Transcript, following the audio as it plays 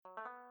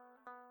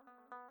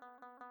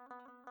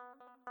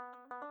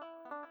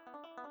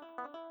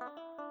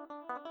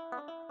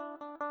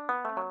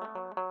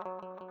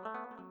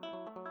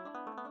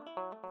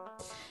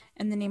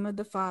In the name of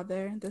the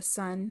Father, the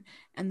Son,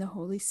 and the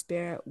Holy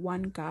Spirit,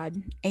 one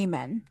God.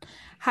 Amen.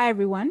 Hi,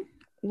 everyone.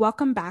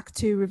 Welcome back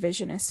to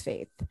Revisionist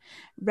Faith.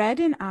 Red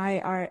and I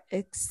are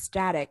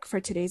ecstatic for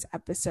today's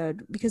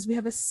episode because we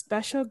have a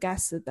special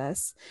guest with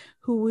us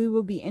who we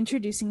will be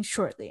introducing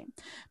shortly.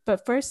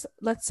 But first,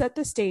 let's set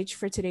the stage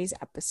for today's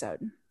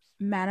episode.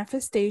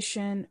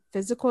 Manifestation,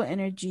 physical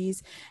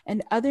energies,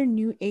 and other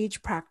New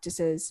Age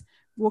practices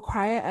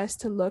require us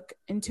to look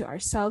into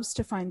ourselves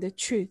to find the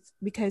truth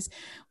because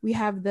we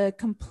have the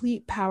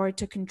complete power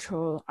to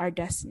control our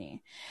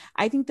destiny.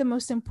 I think the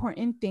most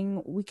important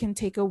thing we can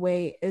take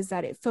away is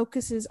that it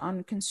focuses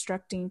on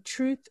constructing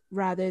truth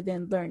rather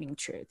than learning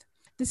truth.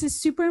 This is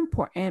super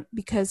important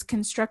because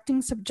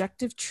constructing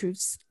subjective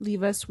truths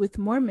leave us with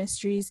more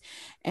mysteries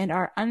and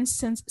are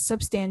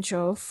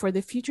unsubstantial for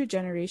the future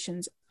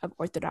generations of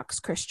Orthodox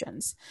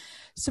Christians.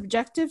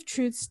 Subjective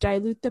truths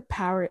dilute the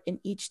power in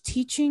each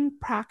teaching,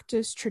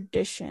 practice,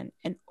 tradition,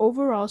 and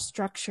overall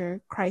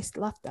structure Christ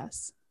left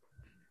us.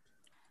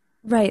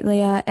 Right,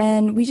 Leah.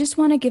 And we just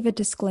want to give a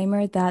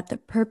disclaimer that the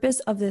purpose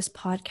of this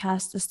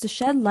podcast is to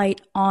shed light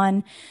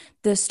on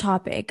this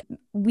topic.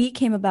 We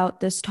came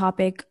about this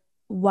topic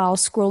while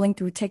scrolling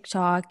through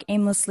TikTok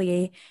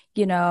aimlessly,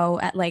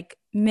 at like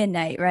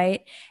midnight,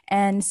 right?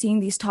 And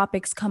seeing these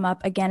topics come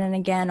up again and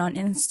again on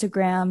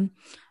Instagram,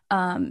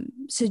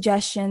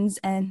 suggestions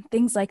and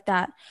things like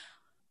that.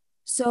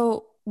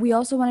 So we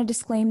also want to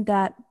disclaim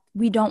that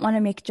we don't want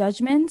to make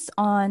judgments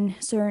on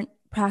certain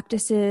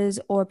practices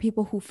or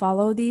people who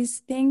follow these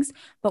things,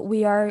 but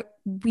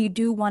we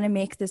do want to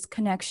make this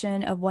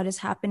connection of what is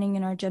happening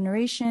in our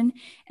generation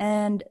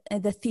and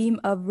the theme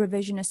of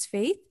revisionist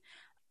faith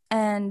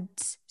and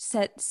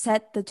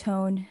set the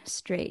tone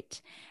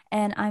straight.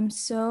 And I'm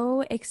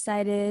so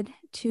excited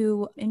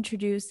to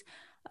introduce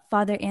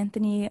Father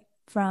Anthony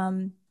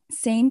from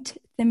Saint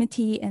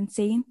Timothy and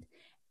Saint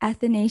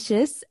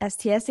Athanasius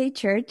STSA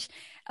Church,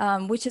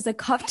 which is a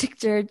Coptic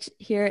church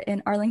here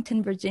in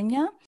Arlington,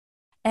 Virginia.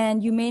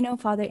 And you may know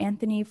Father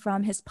Anthony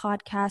from his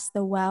podcast,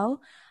 The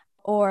Well,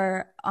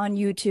 or on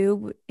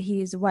YouTube.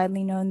 He's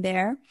widely known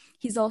there.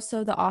 He's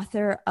also the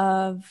author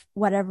of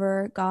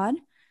Whatever God.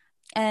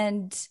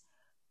 And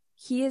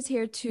he is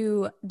here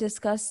to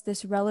discuss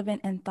this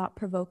relevant and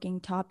thought-provoking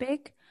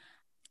topic.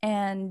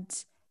 And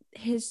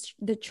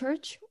the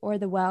church, or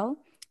The Well,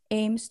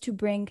 aims to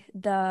bring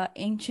the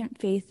ancient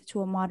faith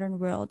to a modern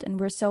world. And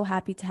we're so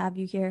happy to have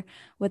you here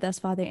with us,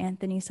 Father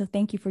Anthony. So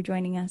thank you for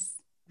joining us.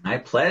 My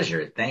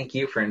pleasure. Thank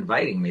you for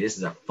inviting me. This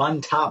is a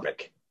fun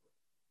topic.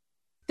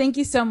 Thank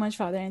you so much,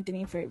 Father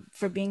Anthony,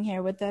 for being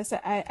here with us.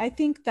 I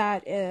think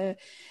that,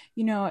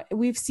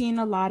 we've seen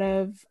a lot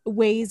of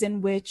ways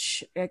in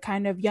which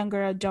kind of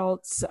younger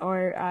adults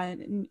or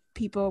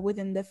people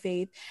within the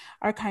faith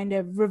are kind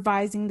of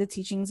revising the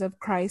teachings of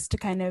Christ to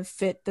kind of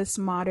fit this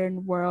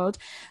modern world.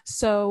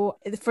 So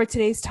for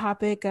today's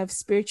topic of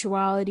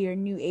spirituality or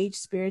New Age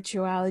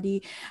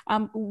spirituality,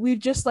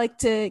 we'd just like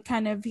to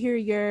kind of hear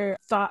your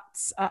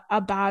thoughts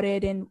about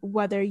it and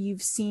whether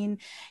you've seen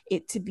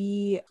it to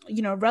be,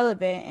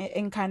 relevant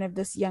in kind of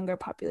this younger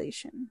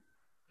population.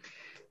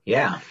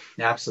 Yeah,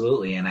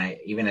 absolutely. And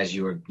even as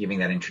you were giving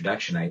that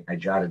introduction, I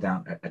jotted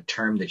down a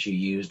term that you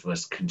used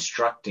was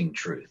constructing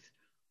truth.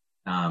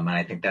 And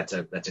I think that's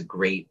a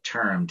great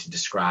term to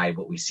describe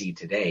what we see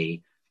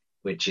today,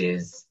 which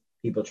is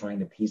people trying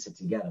to piece it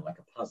together like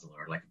a puzzle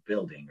or like a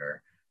building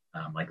or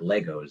like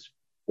Legos,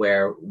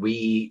 where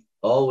we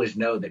always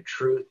know that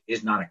truth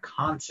is not a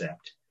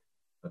concept.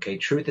 Okay,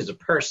 truth is a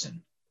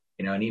person,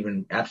 and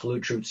even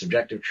absolute truth,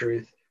 subjective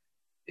truth.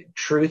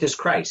 Truth is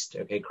Christ.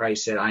 Okay,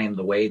 Christ said, I am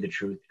the way, the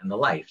truth, and the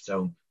life.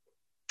 So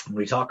when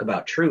we talk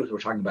about truth, we're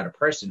talking about a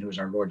person who is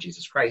our Lord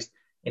Jesus Christ,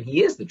 and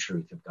he is the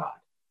truth of God.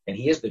 And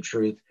he is the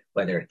truth,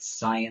 whether it's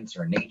science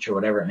or nature,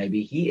 whatever it may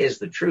be, he is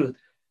the truth.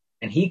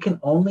 And he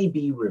can only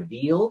be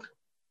revealed.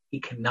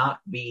 He cannot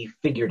be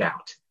figured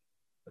out.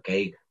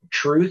 Okay,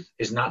 truth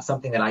is not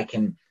something that I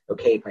can,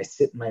 if I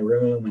sit in my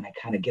room and I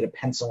kind of get a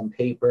pencil and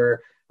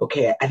paper,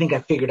 I think I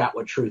figured out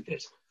what truth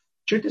is.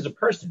 Truth is a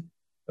person.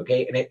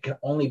 Okay, and it can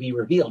only be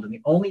revealed. And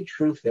the only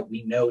truth that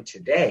we know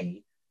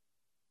today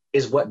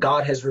is what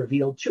God has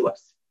revealed to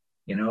us.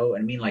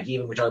 Like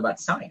even we talk about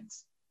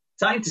science.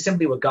 Science is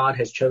simply what God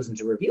has chosen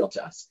to reveal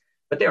to us.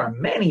 But there are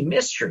many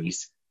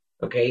mysteries,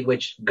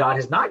 which God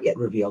has not yet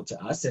revealed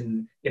to us.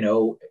 And,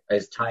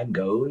 as time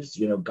goes,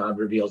 God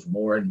reveals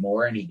more and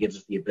more, and he gives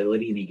us the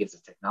ability and he gives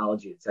us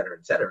technology, et cetera,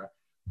 et cetera.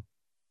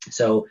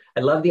 So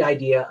I love the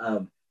idea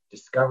of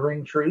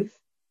discovering truth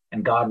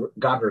and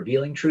God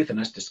revealing truth and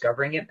us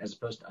discovering it as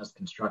opposed to us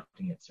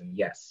constructing it. So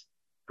yes,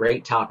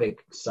 great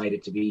topic.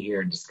 Excited to be here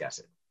and discuss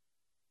it.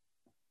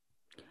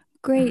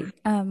 Great.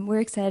 We're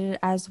excited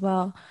as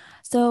well.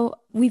 So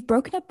we've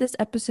broken up this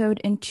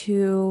episode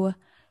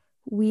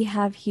we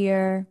have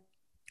here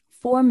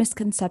 4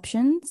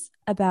 misconceptions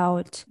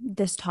about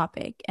this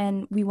topic.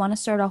 And we want to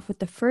start off with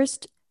the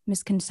first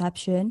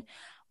misconception,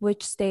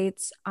 which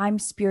states, I'm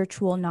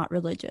spiritual, not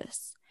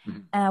religious.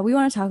 We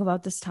want to talk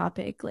about this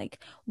topic. Like,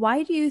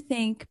 why do you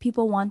think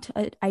people want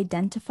to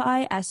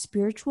identify as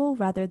spiritual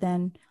rather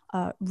than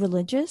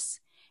religious?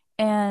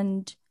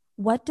 And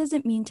what does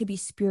it mean to be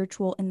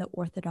spiritual in the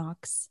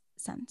Orthodox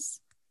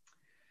sense?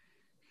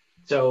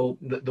 So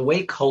the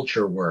way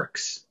culture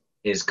works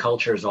is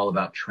culture is all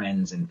about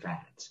trends and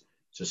fads.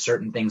 So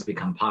certain things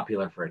become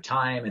popular for a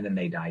time and then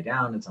they die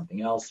down and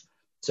something else.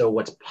 So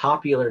what's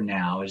popular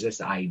now is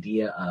this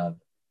idea of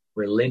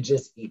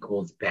religious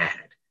equals bad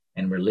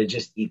and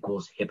religious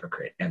equals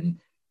hypocrite. And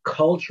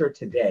culture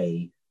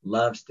today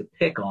loves to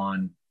pick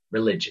on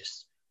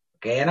religious.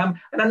 Okay. And I'm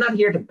not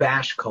here to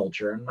bash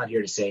culture. I'm not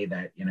here to say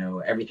that,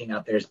 everything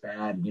out there is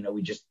bad.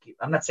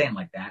 I'm not saying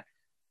like that.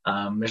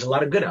 There's a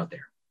lot of good out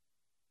there.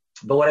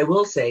 But what I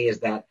will say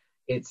is that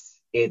it's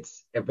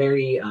a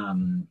very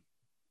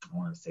I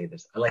want to say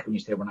this. I like when you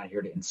say we're not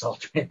here to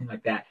insult or anything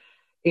like that.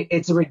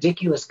 It's a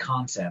ridiculous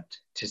concept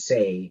to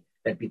say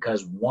that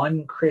because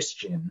one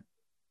Christian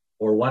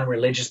or one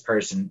religious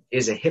person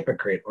is a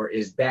hypocrite or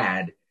is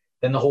bad,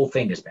 then the whole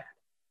thing is bad.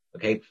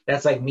 Okay,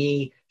 that's like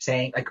me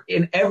saying, like,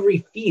 in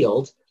every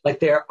field, like,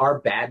 there are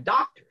bad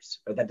doctors,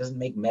 but that doesn't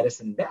make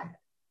medicine bad.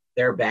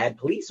 There are bad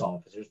police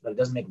officers, but it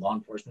doesn't make law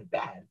enforcement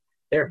bad.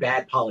 There are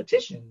bad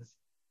politicians.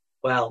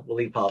 Well, we'll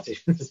leave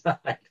politicians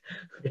aside.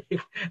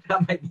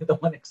 That might be the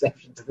one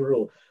exception to the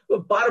rule.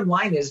 But bottom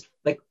line is,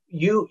 like,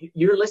 you're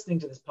listening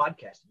to this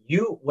podcast.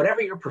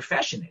 Whatever your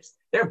profession is,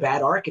 they're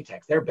bad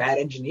architects, they're bad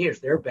engineers,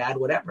 they're bad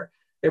whatever.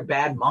 They're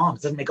bad moms.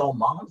 It doesn't make all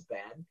moms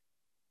bad.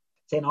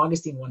 St.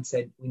 Augustine once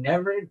said, we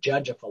never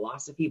judge a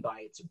philosophy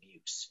by its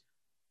abuse.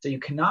 So you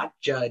cannot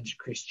judge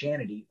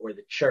Christianity or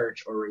the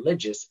church or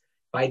religious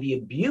by the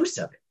abuse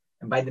of it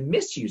and by the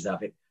misuse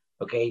of it.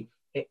 Okay.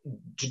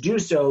 To do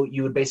so,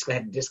 you would basically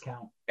have to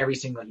discount every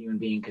single human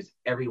being because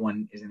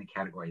everyone is in a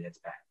category that's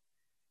bad.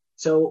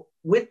 So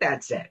with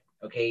that said,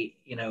 okay,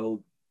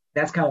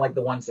 that's kind of like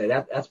the one side.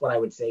 That's what I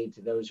would say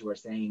to those who are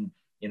saying,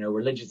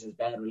 religious is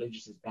bad,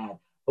 religious is bad.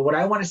 But what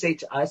I want to say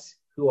to us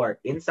who are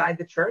inside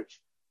the church,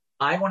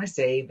 I want to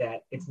say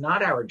that it's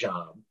not our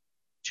job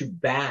to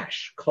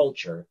bash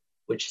culture,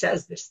 which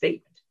says this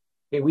statement.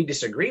 Okay, we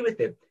disagree with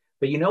it,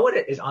 but you know what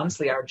is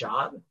honestly our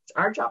job? It's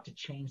our job to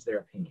change their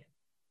opinion.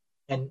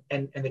 And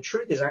the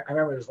truth is, I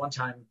remember there was one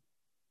time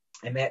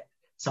I met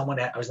someone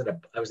I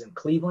was in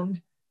Cleveland,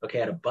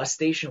 okay, at a bus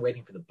station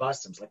waiting for the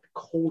bus. It was like the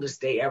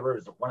coldest day ever.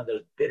 It was one of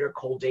those bitter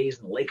cold days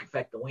and the lake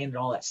effect, the wind and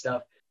all that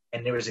stuff.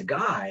 And there was a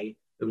guy,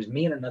 it was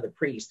me and another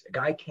priest, a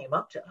guy came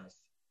up to us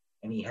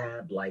and he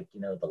had, like,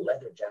 the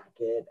leather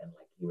jacket and,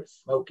 like, he was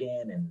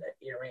smoking and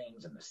the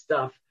earrings and the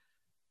stuff.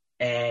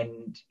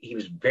 And he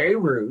was very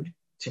rude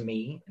to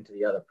me and to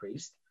the other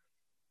priest.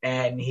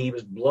 And he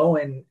was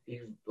blowing, he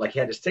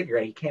had a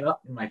cigarette. He came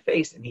up in my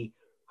face and he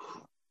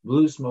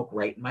blew smoke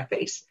right in my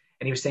face.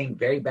 And he was saying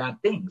very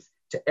bad things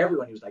to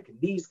everyone. He was like,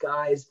 these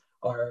guys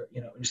are,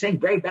 he was saying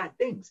very bad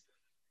things.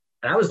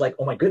 And I was like,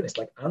 oh my goodness,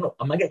 like, I don't know,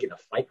 am I going to get in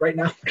a fight right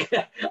now?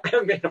 I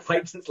haven't been in a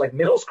fight since, like,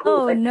 middle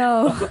school. Oh,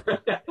 no.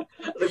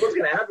 Like, what's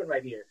going to happen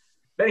right here?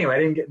 But anyway, I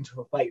didn't get into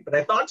a fight. But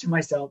I thought to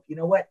myself, you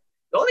know what?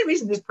 The only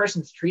reason this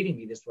person's treating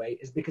me this way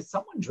is because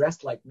someone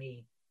dressed like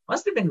me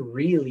must have been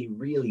really,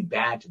 really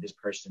bad to this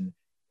person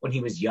when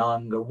he was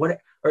young or what,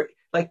 or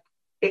like,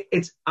 I'm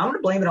going to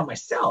blame it on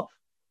myself.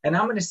 And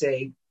I'm going to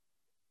say,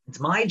 it's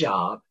my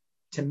job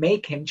to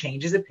make him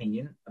change his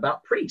opinion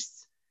about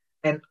priests.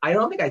 And I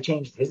don't think I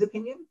changed his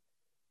opinion,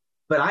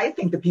 but I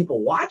think the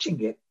people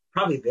watching it,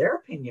 probably their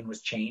opinion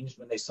was changed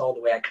when they saw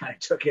the way I kind of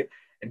took it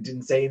and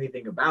didn't say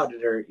anything about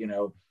it, or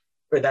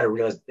that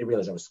they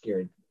realized I was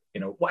scared.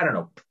 Well, I don't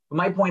know. But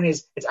my point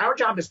is, it's our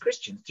job as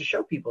Christians to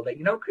show people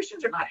that,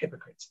 Christians are not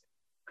hypocrites.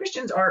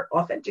 Christians are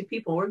authentic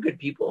people. We're good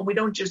people. And we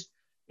don't just,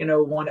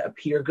 want to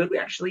appear good.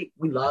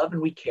 We love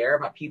and we care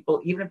about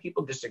people, even if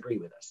people disagree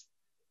with us.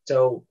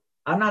 So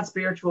I'm not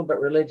spiritual,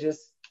 but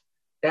religious.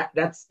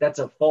 That's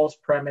a false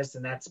premise.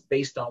 And that's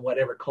based on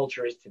whatever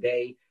culture is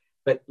today.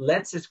 But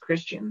as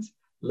Christians,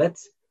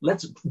 let's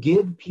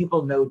give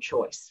people no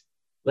choice.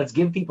 Let's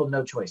give people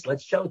no choice.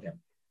 Let's show them.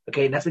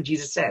 Okay. And that's what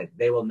Jesus said.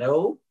 They will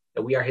know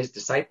that we are his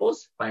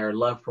disciples by our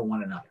love for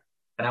one another.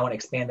 And I want to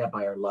expand that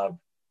by our love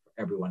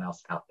for everyone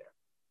else out there.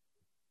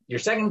 Your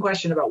second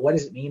question about what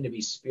does it mean to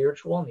be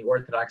spiritual in the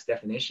Orthodox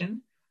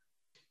definition,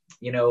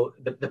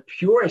 the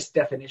purest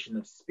definition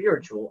of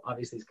spiritual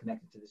obviously is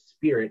connected to the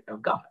Spirit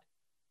of God.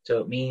 So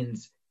it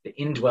means the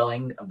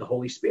indwelling of the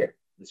Holy Spirit,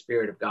 the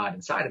Spirit of God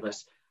inside of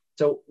us.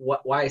 So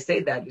why I say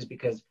that is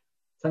because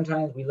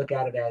sometimes we look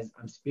at it as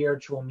I'm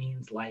spiritual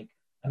means like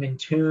I'm in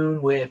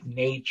tune with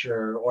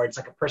nature, or it's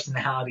like a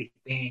personality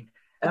thing.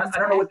 And I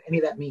don't know what any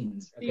of that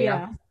means. Okay?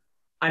 Yeah.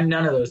 I'm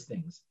none of those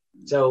things.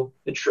 So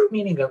the true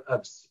meaning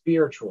of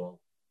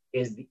spiritual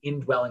is the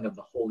indwelling of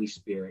the Holy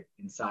Spirit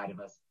inside of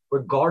us,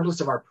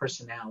 regardless of our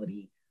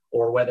personality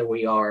or whether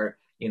we are,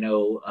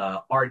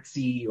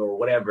 artsy or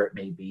whatever it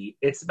may be.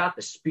 It's about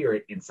the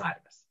Spirit inside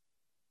of us.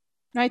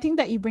 I think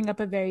that you bring up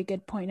a very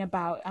good point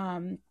about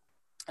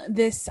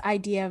this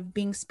idea of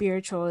being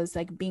spiritual is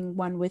like being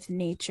one with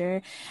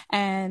nature,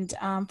 and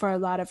for a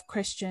lot of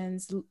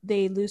Christians,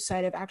 they lose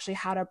sight of actually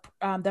how to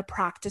the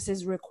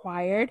practices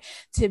required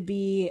to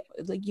be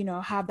like, you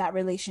know, have that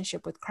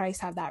relationship with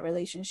Christ, have that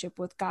relationship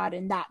with God,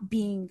 and that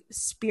being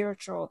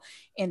spiritual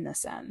in the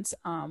sense.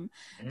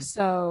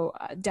 So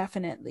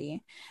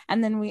definitely.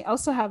 And then we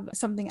also have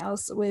something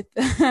else with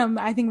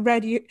I think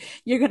Red,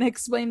 you're going to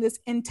explain this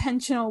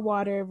intentional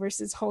water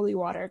versus holy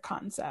water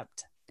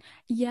concept.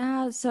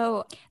 Yeah,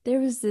 so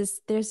there's this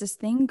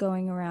thing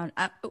going around.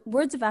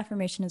 Words of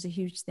affirmation is a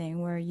huge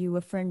thing where you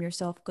affirm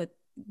yourself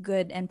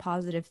good and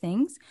positive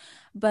things,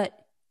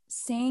 but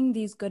saying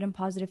these good and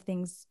positive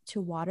things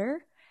to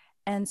water,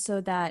 and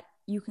so that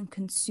you can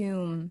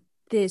consume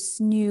this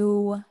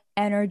new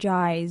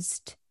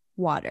energized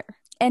water.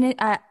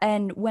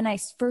 And when I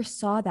first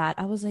saw that,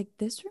 I was like,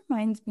 this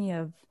reminds me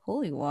of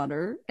holy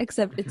water,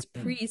 except it's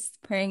priests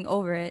praying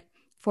over it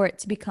for it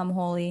to become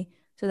holy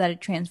so that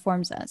it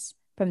transforms us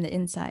from the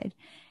inside.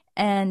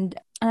 And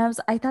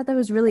I thought that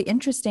was really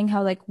interesting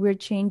how like we're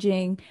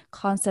changing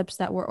concepts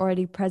that were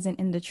already present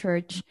in the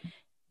church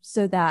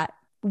so that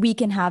we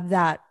can have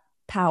that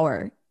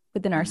power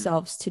within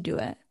ourselves to do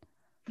it.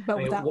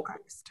 But without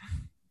Christ.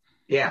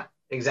 Yeah,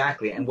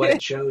 exactly. And what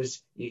it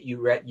shows, you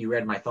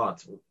read my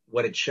thoughts.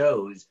 What it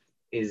shows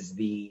is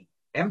the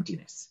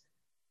emptiness,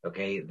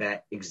 okay,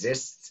 that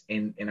exists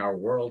in our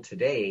world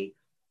today,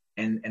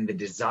 and the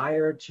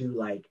desire to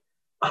like,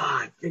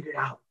 I figured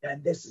out,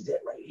 and this is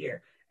it right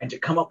here, and to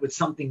come up with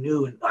something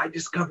new, and I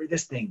discovered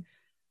this thing,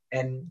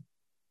 and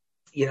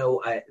you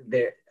know,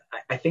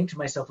 I think to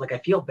myself, like, I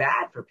feel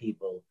bad for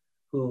people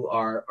who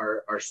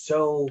are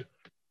so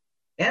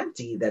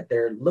empty that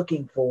they're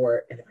looking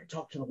for, and if I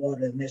talk to the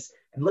water and this,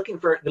 and they're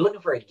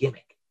looking for a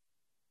gimmick.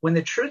 When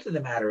the truth of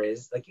the matter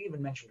is, like you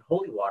even mentioned,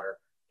 holy water.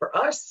 For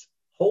us,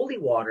 holy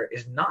water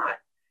is not.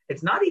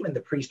 It's not even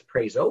the priest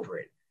prays over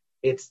it.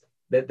 It's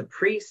that the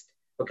priest.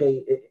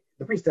 Okay,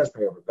 the priest does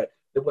pray over it, but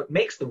what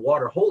makes the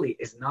water holy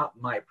is not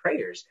my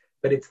prayers,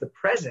 but it's the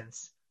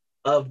presence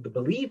of the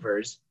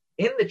believers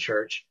in the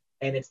church,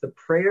 and it's the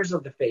prayers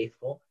of the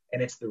faithful,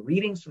 and it's the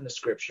readings from the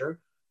scripture.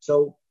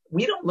 So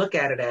we don't look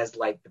at it as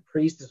like the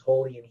priest is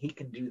holy and he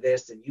can do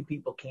this and you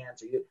people can't.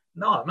 So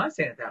no, I'm not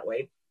saying it that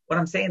way. What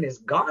I'm saying is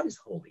God is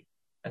holy,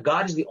 and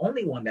God is the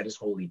only one that is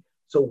holy.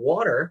 So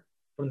water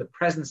from the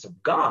presence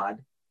of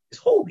God is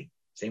holy.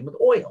 Same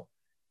with oil.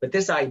 But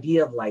this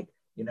idea of like,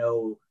 you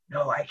know,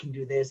 no, I can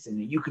do this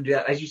and you can do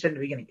that. As you said in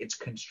the beginning, it's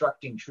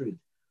constructing truth.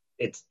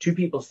 It's two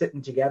people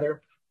sitting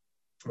together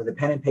with a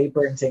pen and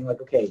paper and saying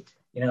like, okay,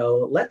 you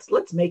know, let's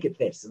make it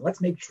this, and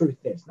let's make truth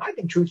this. And I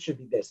think truth should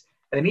be this.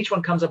 And then each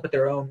one comes up with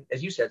their own,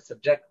 as you said,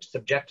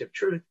 subjective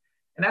truth.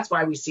 And that's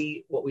why we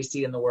see what we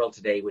see in the world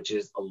today, which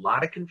is a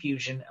lot of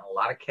confusion and a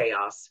lot of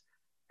chaos,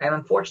 and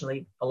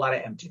unfortunately, a lot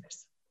of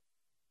emptiness.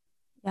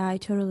 Yeah, I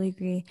totally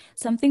agree.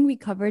 Something we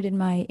covered in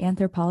my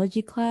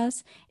anthropology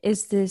class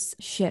is this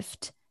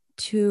shift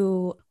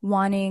to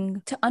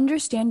wanting to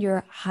understand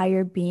your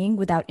higher being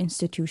without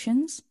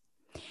institutions.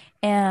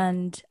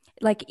 And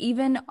like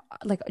even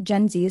like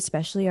Gen Z,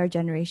 especially our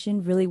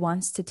generation, really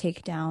wants to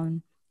take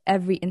down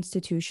every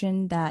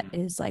institution that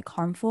is like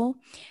harmful.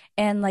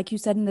 And like you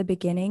said in the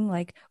beginning,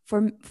 like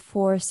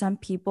for some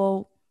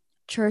people,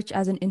 church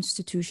as an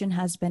institution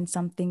has been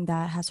something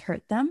that has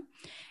hurt them.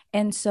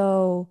 And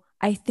so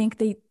I think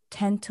they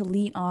tend to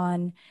lean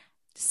on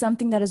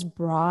something that is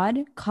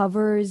broad,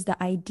 covers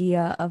the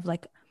idea of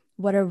like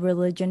what a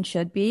religion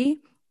should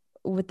be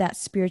with that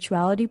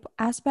spirituality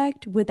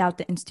aspect without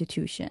the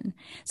institution.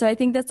 So I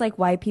think that's like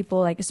why people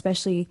like,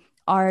 especially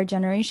our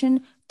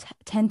generation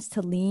tends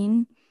to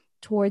lean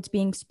towards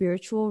being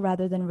spiritual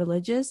rather than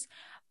religious,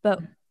 but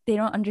they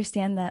don't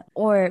understand that,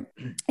 or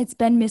it's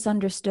been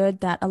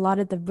misunderstood that a lot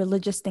of the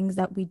religious things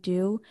that we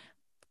do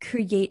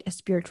create a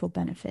spiritual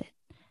benefit.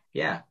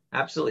 Yeah,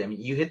 absolutely. I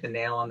mean, you hit the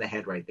nail on the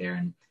head right there.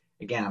 And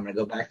again, I'm going to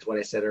go back to what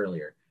I said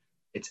earlier.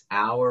 It's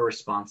our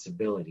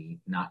responsibility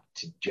not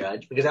to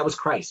judge, because that was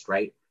Christ,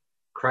 right?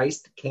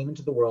 Christ came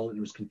into the world and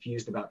was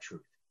confused about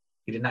truth.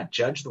 He did not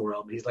judge the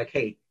world, but he's like,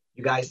 hey,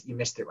 you guys, you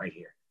missed it right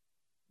here.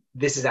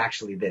 This is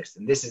actually this,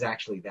 and this is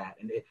actually that.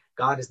 And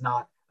God is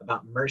not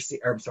about mercy,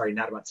 or I'm sorry,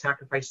 not about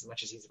sacrifice as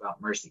much as he's about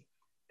mercy.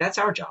 That's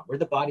our job. We're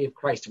the body of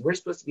Christ, and we're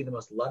supposed to be the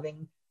most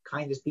loving,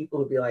 kindest people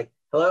who be like,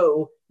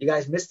 hello, you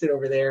guys missed it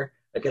over there.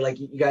 Okay, like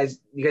you guys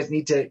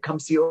need to come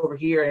see over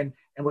here, and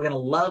we're going to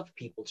love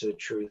people to the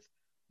truth,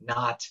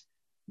 not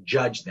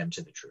judge them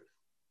to the truth.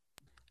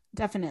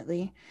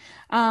 Definitely.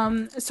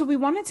 So we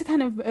wanted to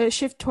kind of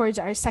shift towards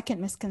our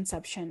second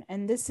misconception,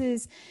 and this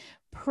is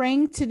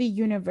praying to the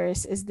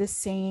universe is the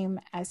same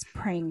as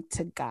praying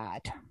to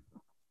God.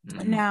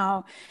 Mm-hmm.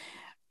 Now,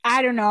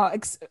 I don't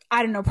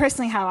know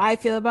personally how I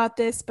feel about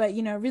this, but,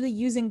 you know, really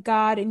using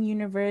God and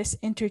universe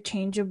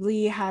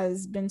interchangeably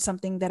has been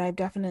something that I've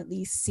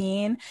definitely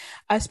seen,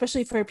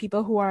 especially for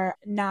people who are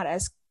not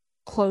as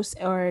close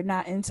or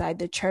not inside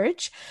the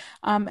church.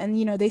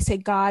 And, they say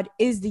God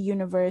is the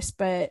universe,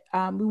 but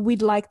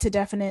we'd like to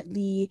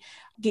definitely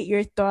get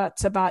your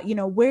thoughts about,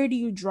 where do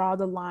you draw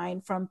the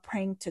line from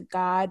praying to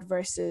God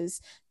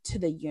versus to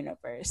the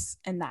universe,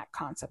 and that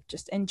concept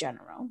just in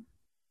general.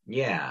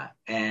 Yeah.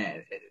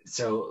 And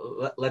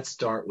so let's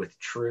start with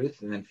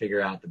truth and then figure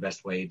out the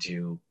best way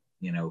to,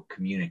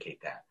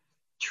 communicate that.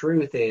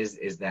 Truth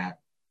is that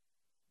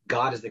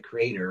God is the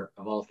creator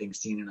of all things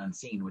seen and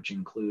unseen, which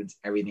includes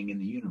everything in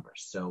the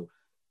universe. So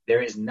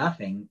there is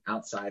nothing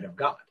outside of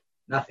God,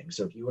 nothing.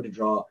 So if you were to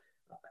draw,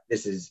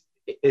 this is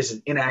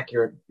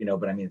inaccurate,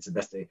 but I mean, it's the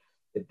best way.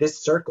 That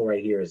this circle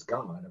right here is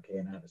God, okay,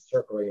 and I have a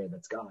circle right here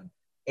that's God.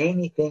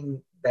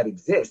 Anything that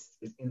exists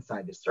is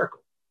inside this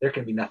circle. There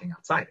can be nothing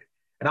outside it.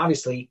 And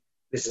obviously,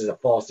 this is a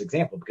false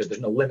example because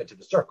there's no limit to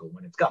the circle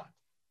when it's God.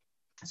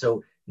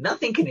 So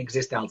nothing can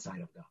exist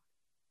outside of God.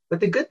 But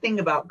the good thing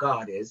about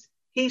God is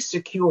he's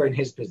secure in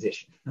his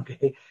position,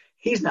 okay?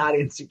 He's not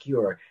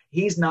insecure.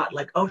 He's not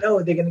like, oh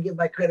no, they're going to give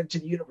my credit to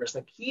the universe.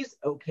 Like, he's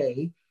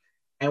okay.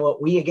 And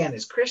what we, again,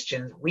 as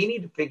Christians, we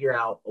need to figure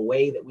out a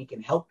way that we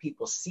can help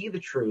people see the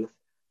truth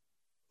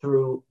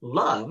through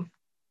love,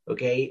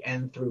 okay,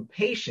 and through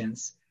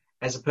patience,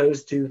 as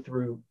opposed to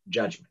through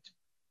judgment.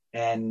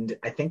 And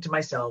I think to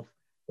myself,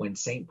 when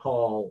St.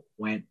 Paul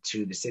went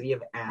to the city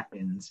of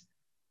Athens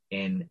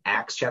in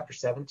Acts chapter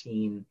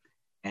 17,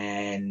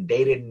 and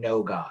they didn't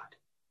know God,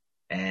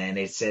 and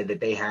it said that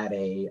they had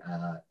a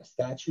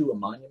statue, a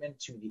monument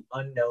to the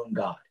unknown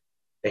God.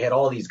 They had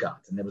all these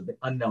gods, and there was the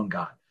unknown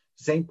God.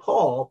 St.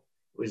 Paul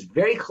was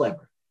very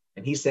clever,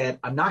 and he said,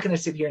 I'm not going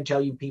to sit here and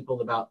tell you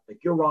people about,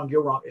 like, you're wrong,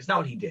 you're wrong. It's not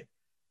what he did.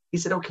 He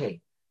said,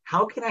 okay,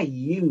 how can I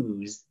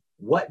use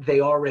what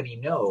they already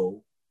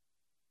know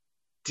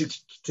to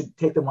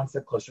take them one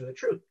step closer to the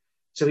truth?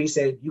 So he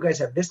said, you guys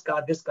have this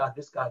God, this God,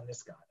 this God, and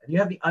this God. And you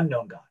have the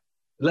unknown God.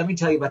 Let me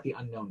tell you about the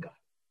unknown God.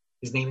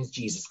 His name is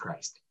Jesus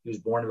Christ. He was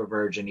born of a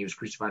virgin. He was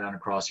crucified on a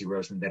cross. He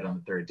rose from the dead on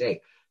the third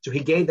day. So he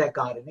gave that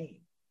God a name.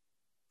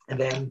 And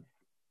then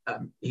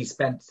he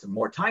spent some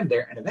more time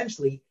there. And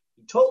eventually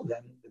he told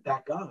them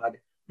that God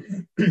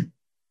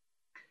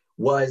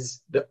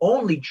was the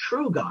only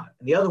true God.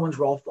 And the other ones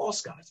were all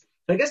false gods.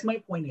 So I guess my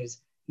point is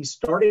he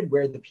started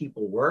where the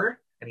people were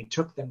and he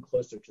took them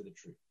closer to the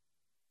truth.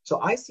 So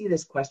I see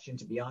this question,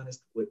 to be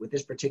honest, with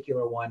this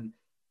particular one,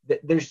 that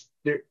there's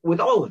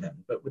with all of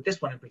them, but with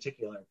this one in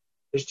particular,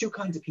 there's two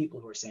kinds of people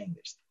who are saying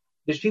this.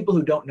 There's people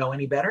who don't know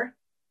any better,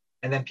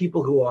 and then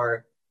people who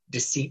are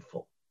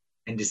deceitful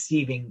and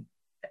deceiving,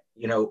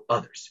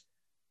 others.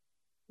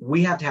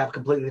 We have to have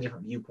completely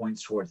different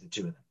viewpoints towards the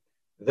two of them.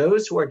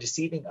 Those who are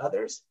deceiving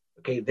others,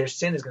 okay, their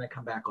sin is going to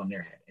come back on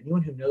their head.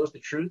 Anyone who knows the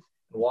truth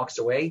and walks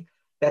away,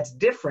 that's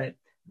different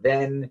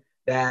than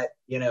that,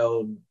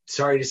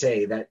 sorry to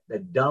say,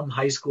 that dumb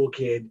high school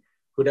kid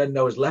who doesn't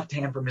know his left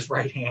hand from his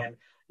right hand.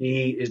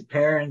 His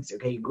parents,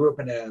 okay, he grew up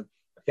in a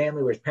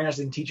family where his parents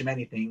didn't teach him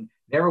anything,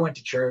 never went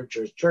to church,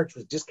 or his church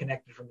was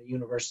disconnected from the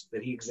universe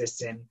that he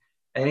exists in.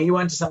 And he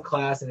went to some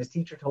class and his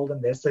teacher told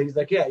him this. So he's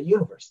like, yeah,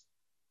 universe.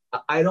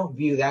 I don't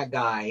view that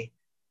guy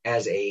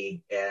as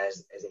a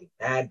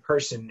bad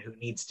person who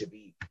needs to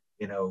be,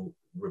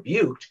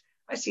 rebuked.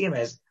 I see him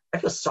as, I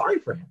feel sorry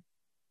for him.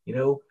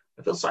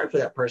 I feel sorry for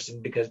that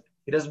person because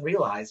he doesn't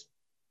realize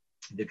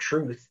the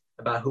truth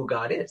about who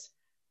God is.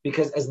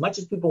 Because as much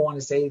as people want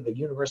to say the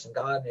universe and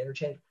God and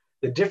interchange,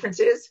 the difference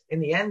is, in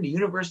the end, the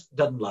universe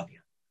doesn't love you.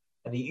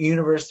 And the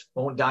universe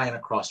won't die on a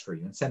cross for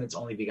you and send its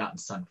only begotten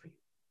son for you.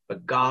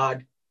 But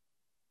God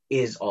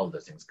is all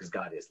those things because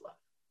God is love.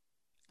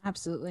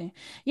 Absolutely.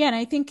 Yeah. And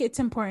I think it's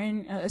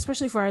important,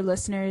 especially for our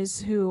listeners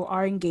who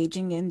are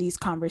engaging in these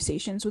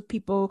conversations with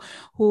people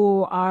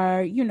who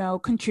are,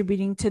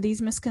 contributing to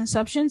these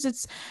misconceptions.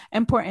 It's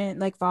important,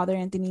 like Father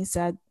Anthony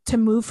said, to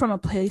move from a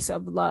place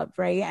of love,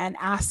 right? And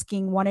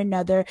asking one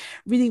another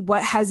really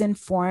what has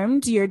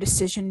informed your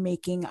decision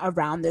making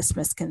around this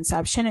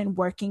misconception and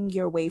working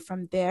your way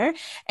from there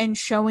and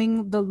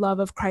showing the love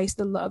of Christ,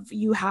 the love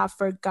you have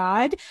for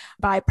God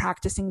by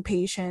practicing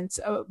patience,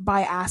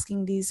 by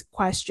asking these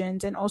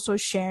questions, and also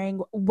sharing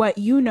what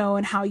you know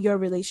and how your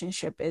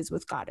relationship is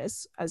with God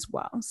as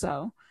well.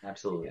 So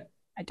absolutely.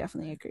 I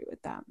definitely agree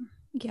with that.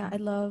 Yeah, I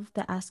love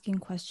the asking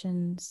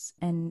questions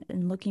and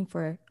looking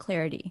for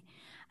clarity.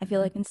 I feel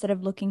like instead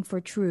of looking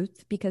for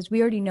truth, because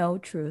we already know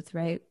truth,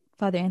 right?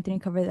 Father Anthony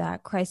covered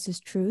that. Christ is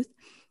truth.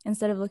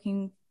 Instead of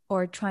looking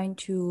or trying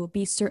to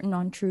be certain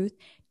on truth,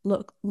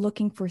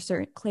 looking for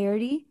certain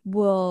clarity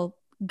will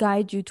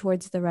guide you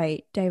towards the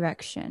right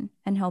direction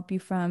and help you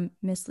from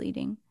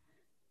misleading.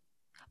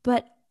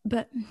 But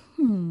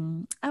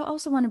I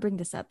also want to bring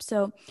this up.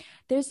 So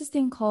there's this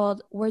thing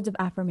called words of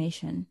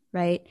affirmation,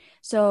 right?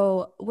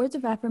 So words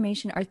of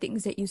affirmation are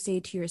things that you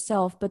say to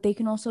yourself, but they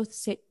can also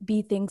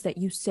be things that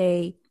you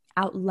say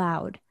out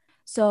loud.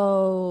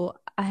 So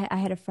I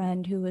had a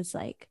friend who was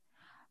like,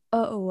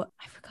 oh,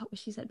 I forgot what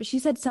she said, but she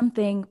said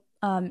something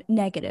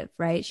negative,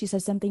 right? She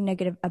said something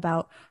negative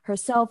about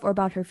herself or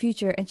about her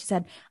future. And she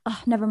said, oh,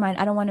 never mind.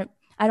 I don't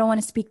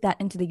want to speak that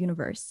into the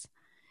universe.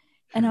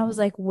 And I was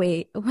like,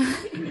 wait,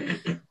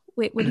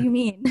 wait, what do you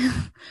mean?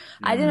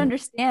 I didn't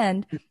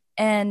understand.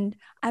 And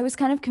I was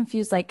kind of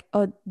confused, like,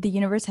 oh, the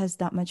universe has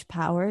that much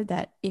power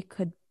that it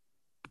could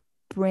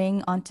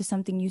bring onto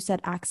something you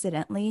said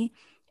accidentally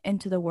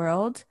into the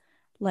world,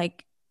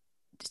 like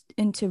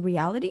into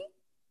reality.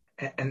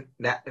 And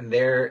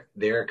there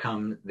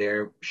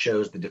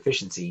shows the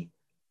deficiency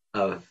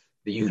of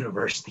the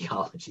universe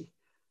theology.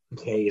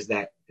 Okay, is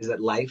that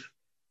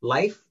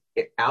life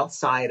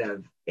outside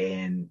of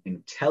an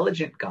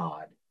intelligent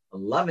God, a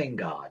loving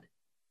God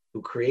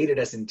who created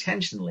us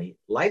intentionally,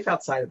 life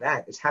outside of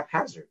that is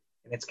haphazard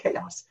and it's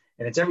chaos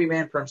and it's every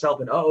man for himself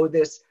and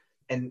this.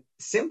 And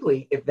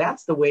simply, if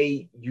that's the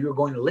way you're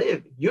going to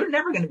live, you're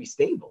never going to be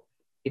stable.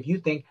 If you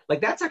think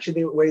like that's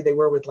actually the way they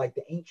were with like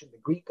the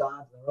Greek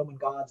gods and the Roman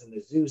gods and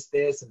the Zeus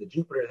this and the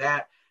Jupiter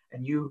that,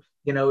 and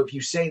if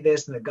you say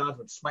this, then the gods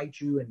would smite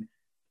you.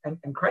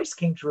 And Christ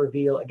came to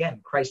reveal, again,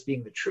 Christ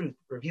being the truth,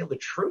 reveal the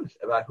truth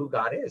about who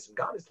God is. And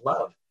God is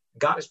love.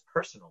 God is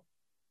personal.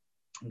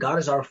 God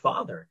is our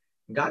Father.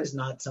 And God is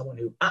not someone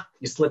who,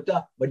 you slipped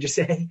up. What'd you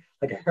say?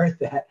 Like I heard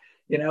that.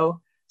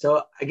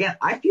 So again,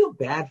 I feel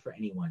bad for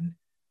anyone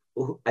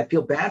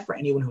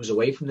who's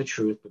away from the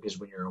truth, because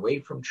when you're away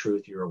from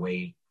truth, you're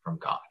away from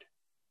God.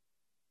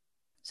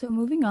 So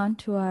moving on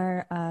to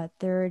our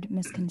third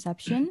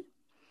misconception,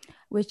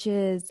 which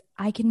is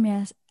I can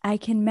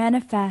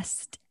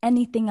manifest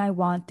anything I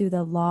want through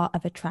the law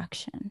of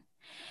attraction.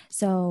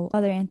 So,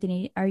 Father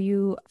Anthony, are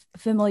you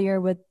familiar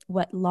with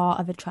what law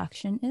of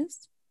attraction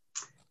is?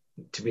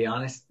 To be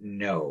honest,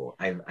 no.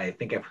 I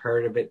think I've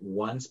heard of it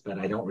once, but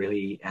I don't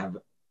really have.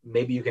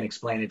 Maybe you can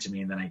explain it to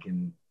me, and then I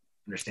can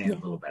understand it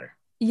a little better.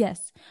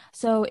 Yes.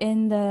 So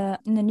in the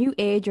New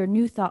Age or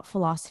New Thought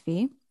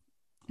philosophy,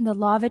 the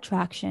law of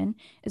attraction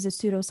is a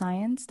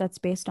pseudoscience that's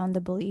based on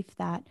the belief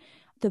that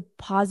the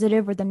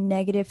positive or the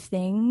negative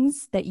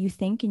things that you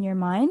think in your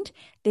mind,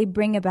 they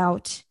bring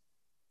about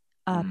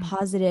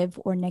positive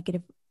or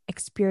negative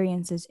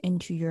experiences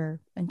into your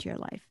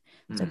life.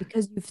 So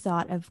because you've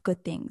thought of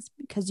good things,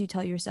 because you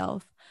tell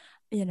yourself,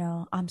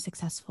 I'm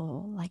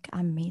successful, like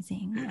I'm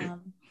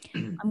amazing,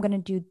 I'm gonna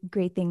do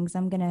great things,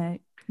 I'm gonna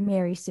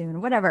marry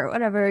soon,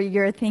 whatever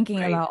you're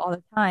thinking about all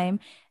the time,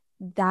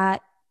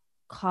 that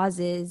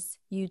causes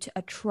you to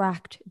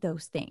attract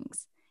those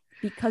things.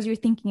 Because you're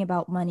thinking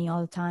about money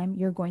all the time,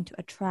 you're going to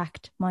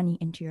attract money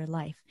into your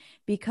life.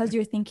 Because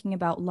you're thinking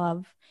about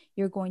love,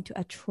 you're going to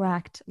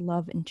attract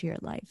love into your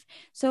life.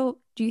 So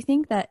do you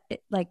think that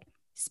like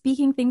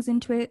speaking things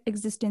into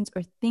existence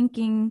or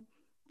thinking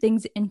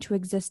things into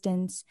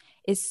existence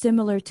is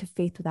similar to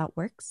faith without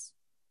works?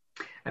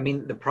 I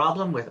mean, the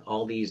problem with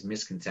all these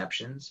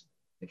misconceptions,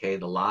 okay,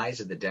 the lies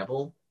of the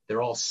devil,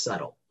 they're all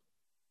subtle.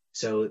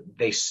 So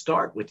they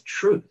start with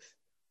truth,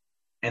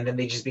 and then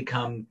they just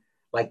become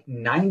like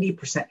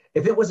 90%.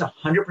 If it was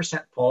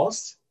 100%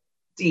 false,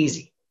 it's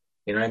easy.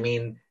 You know what I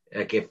mean?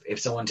 Like if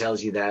someone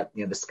tells you that,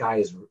 the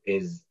sky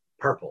is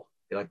purple,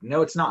 you're like,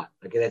 no, it's not.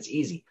 Okay, that's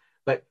easy.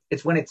 But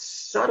it's when it's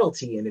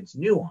subtlety and it's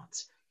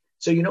nuance.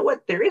 So you know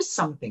what? There is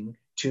something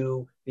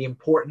to the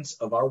importance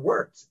of our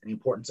words and the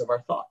importance of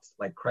our thoughts.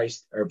 Like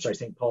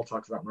St. Paul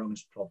talks about in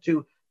Romans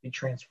 12:2, be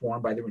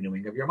transformed by the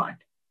renewing of your mind.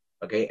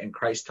 Okay, and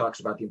Christ talks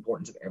about the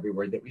importance of every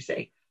word that we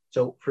say.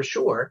 So for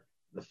sure,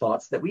 the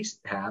thoughts that we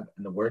have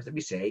and the words that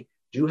we say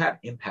do have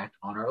impact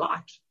on our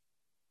lives.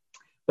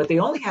 But they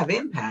only have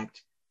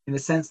impact in the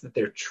sense that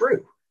they're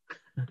true.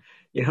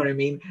 You know what I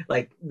mean?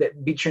 Like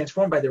that, be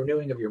transformed by the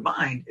renewing of your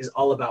mind is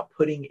all about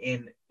putting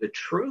in the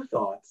true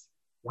thoughts.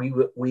 We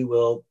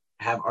will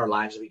have our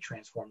lives be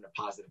transformed in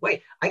a positive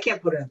way. I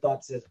can't put in a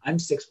thought that says, I'm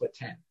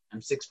 6'10", I'm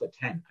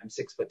 6'10", I'm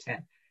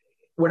 6'10".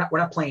 We're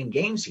not playing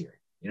games here.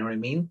 You know what I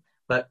mean?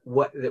 But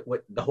what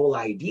the whole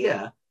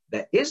idea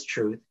that is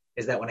truth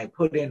is that when I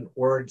put in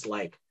words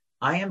like,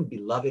 I am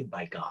beloved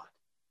by God,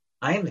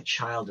 I am a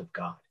child of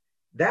God,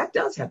 that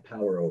does have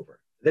power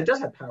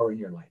in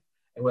your life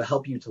and will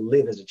help you to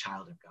live as a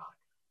child of God.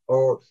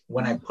 Or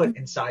when I put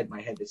inside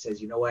my head that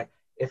says, you know what,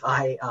 if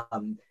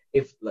 1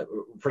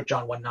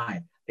 John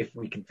 1:9, if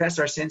we confess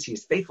our sins, he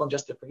is faithful and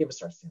just to forgive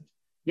us our sins.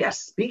 Yes,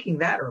 speaking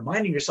that or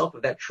reminding yourself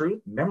of that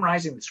truth,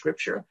 memorizing the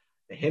scripture,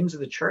 the hymns of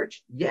the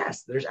church,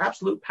 yes, there's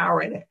absolute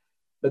power in it.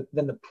 But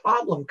then the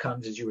problem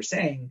comes, as you were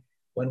saying,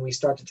 when we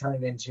start to turn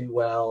it into,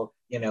 well,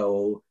 I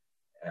don't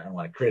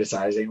want to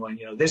criticize anyone,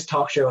 this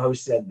talk show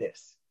host said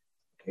this.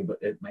 Okay, but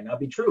it might not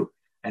be true.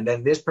 And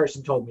then this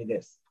person told me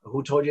this.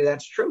 Who told you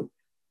that's true?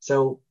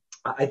 So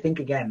I think,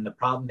 again, the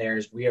problem there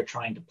is we are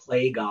trying to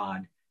play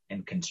God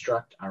and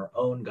construct our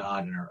own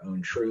God and our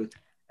own truth,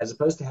 as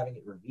opposed to having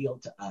it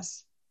revealed to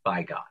us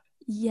by God.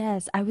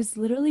 Yes, I was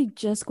literally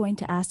just going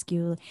to ask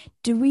you,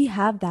 do we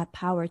have that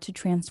power to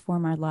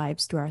transform our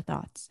lives through our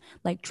thoughts?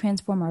 Like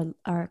transform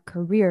our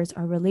careers,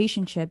 our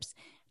relationships,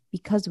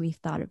 because we've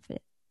thought of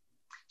it?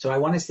 So I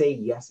want to say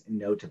yes and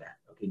no to that.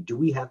 Okay, do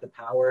we have the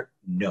power?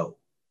 No,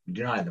 we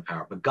do not have the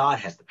power, but God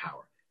has the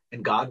power.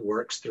 And God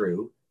works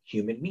through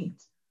human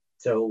means.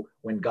 So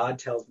when God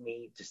tells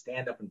me to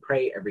stand up and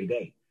pray every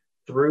day,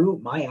 through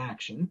my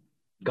action,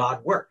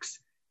 God works.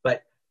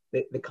 But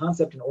the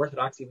concept in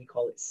orthodoxy, we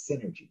call it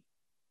synergy.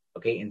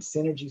 Okay. And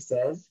synergy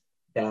says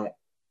that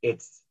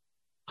it's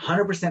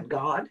 100%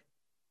 God,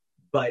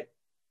 but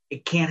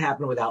it can't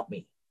happen without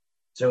me.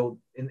 So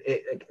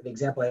the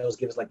example I always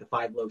give is like the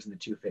 5 loaves and the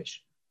 2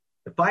 fish.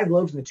 The 5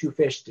 loaves and the 2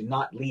 fish did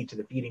not lead to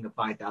the feeding of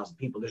 5,000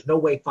 people. There's no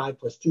way 5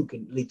 plus 2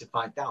 can lead to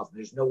 5,000.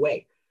 There's no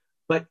way.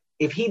 But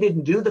if he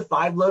didn't do the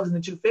 5 loaves and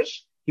the 2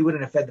 fish, he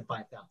wouldn't have fed the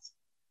 5,000.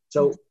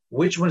 So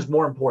which one's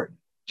more important,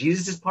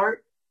 Jesus'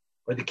 part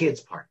or the kids'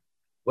 part?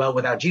 Well,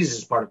 without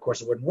Jesus' part, of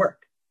course, it wouldn't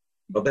work.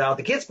 But without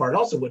the kids' part, it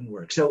also wouldn't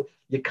work. So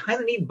you kind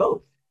of need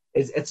both.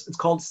 It's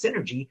called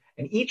synergy,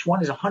 and each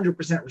one is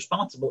 100%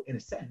 responsible in a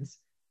sense.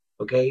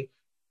 Okay,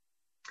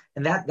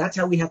 and that's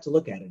how we have to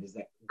look at it, is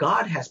that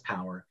God has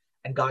power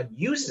and God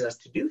uses us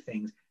to do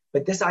things.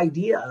 But this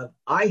idea of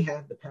I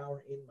have the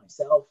power in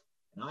myself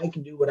and I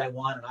can do what I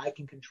want and I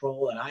can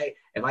control, and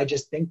if I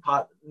just think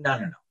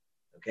no.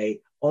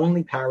 Okay,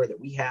 only power that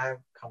we have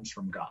comes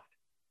from God,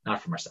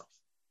 not from ourselves.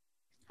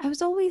 I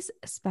was always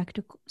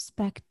spectacle.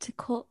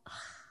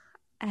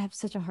 I have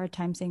such a hard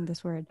time saying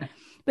this word,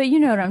 but you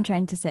know what I'm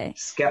trying to say.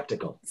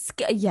 Skeptical.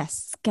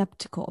 Yes,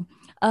 skeptical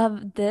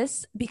of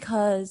this,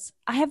 because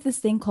I have this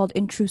thing called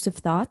intrusive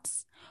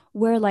thoughts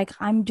where like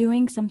I'm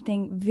doing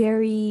something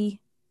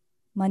very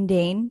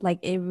mundane, like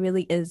it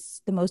really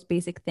is the most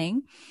basic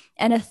thing.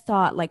 And a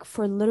thought like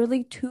for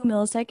literally 2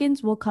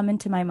 milliseconds will come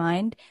into my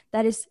mind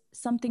that is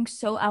something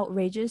so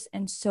outrageous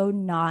and so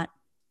not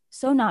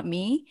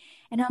me.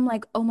 And I'm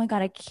like, oh my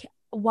God,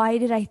 why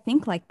did I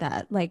think like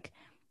that? Like,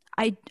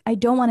 I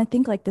don't want to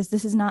think like this.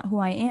 This is not who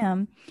I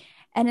am.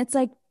 And it's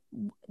like,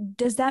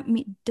 does that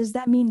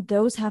mean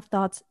those have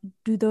thoughts?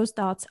 Do those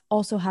thoughts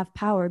also have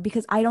power?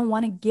 Because I don't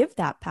want to give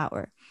that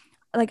power.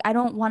 Like, I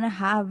don't want to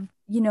have,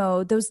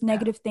 those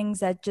negative things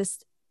that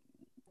just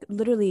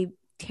literally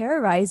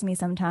terrorize me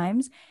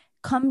sometimes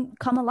come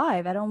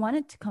alive. I don't want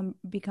it to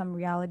become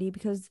reality,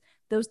 because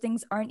those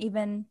things aren't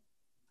even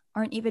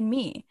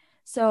me.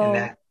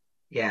 So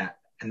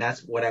and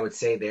that's what I would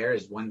say there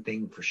is one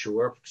thing for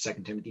sure. 2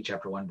 Timothy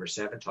chapter 1, verse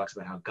 7 talks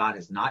about how God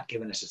has not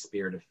given us a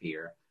spirit of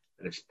fear,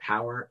 but of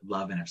power,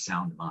 love, and of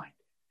sound mind.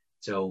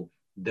 So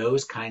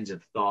those kinds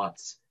of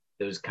thoughts,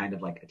 those kind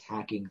of like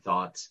attacking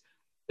thoughts,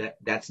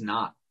 that's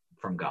not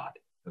from God.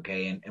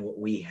 Okay. And what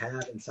we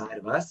have inside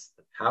of us,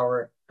 the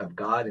power of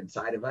God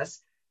inside of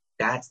us,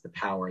 that's the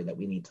power that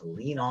we need to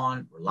lean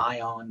on, rely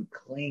on,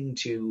 cling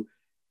to.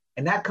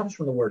 And that comes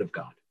from the word of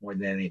God more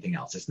than anything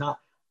else. It's not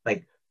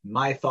like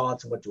my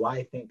thoughts and what do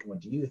I think and what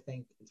do you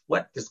think. It's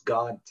what does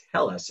God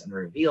tell us and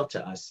reveal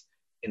to us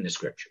in the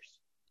scriptures.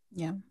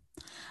 Yeah,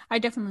 I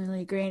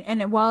definitely agree.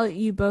 And while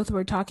you both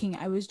were talking,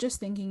 I was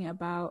just thinking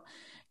about,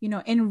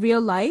 in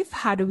real life,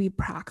 how do we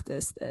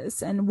practice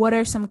this? And what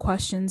are some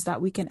questions that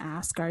we can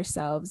ask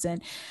ourselves?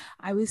 And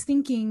I was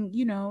thinking,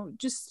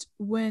 just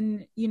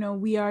when,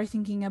 we are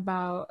thinking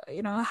about,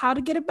 how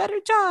to get a better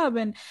job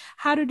and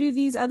how to do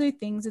these other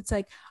things, it's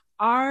like,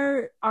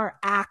 are our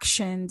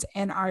actions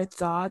and our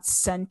thoughts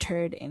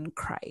centered in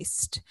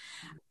Christ?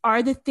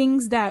 Are the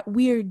things that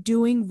we are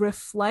doing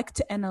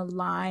reflect and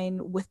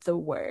align with the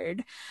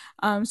word?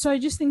 So I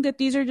just think that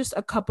these are just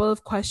a couple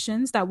of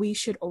questions that we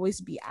should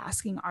always be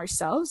asking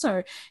ourselves,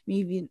 or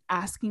maybe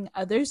asking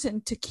others,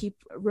 and to keep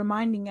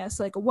reminding us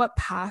like what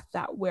path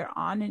that we're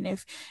on, and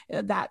if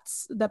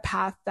that's the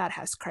path that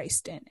has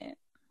Christ in it.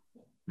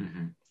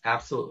 Mm-hmm.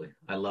 Absolutely.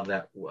 I love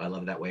that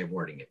way of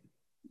wording it.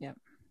 Yep.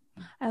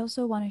 I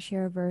also want to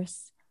share a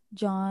verse,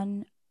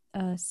 John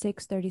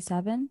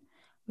 6:37,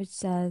 which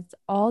says,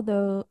 all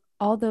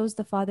those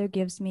the Father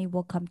gives me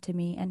will come to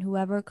me, and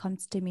whoever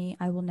comes to me,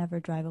 I will never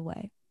drive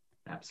away.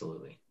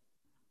 Absolutely.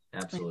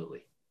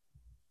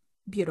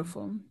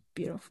 Beautiful.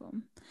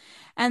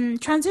 And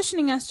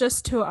transitioning us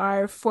just to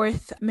our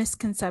fourth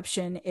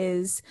misconception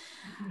is,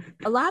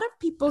 a lot of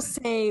people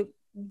say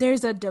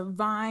there's a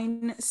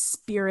divine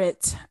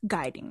spirit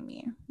guiding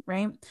me,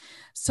 right?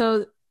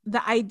 So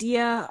the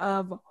idea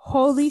of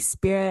Holy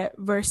Spirit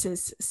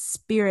versus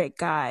spirit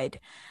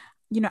guide,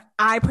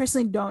 I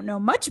personally don't know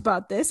much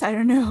about this. I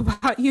don't know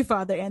about you,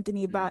 Father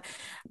Anthony, but,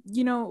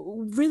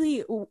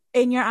 really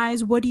in your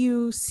eyes, what do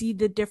you see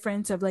the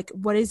difference of, like,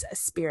 what is a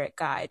spirit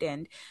guide,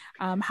 and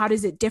how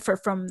does it differ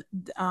from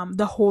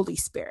the Holy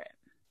Spirit?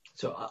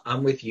 So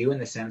I'm with you in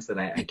the sense that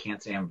I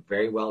can't say I'm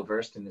very well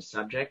versed in this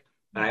subject,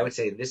 but I would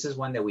say this is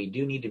one that we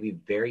do need to be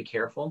very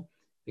careful,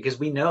 because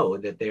we know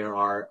that there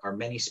are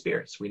many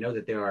spirits. We know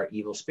that there are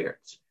evil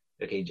spirits.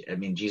 Okay. I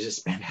mean, Jesus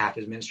spent half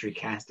his ministry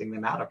casting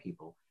them out of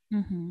people.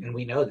 Mm-hmm. And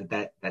we know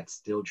that's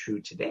still true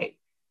today.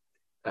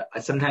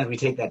 Sometimes we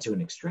take that to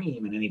an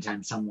extreme, and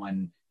anytime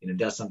someone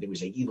does something, we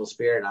say evil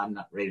spirit. I'm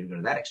not ready to go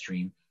to that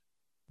extreme,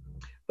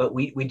 but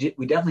we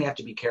definitely have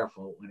to be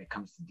careful when it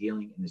comes to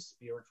dealing in the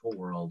spiritual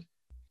world,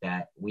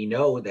 that we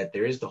know that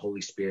there is the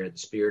Holy Spirit, the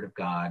Spirit of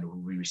God, who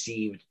we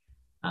received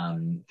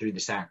through the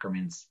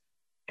sacraments,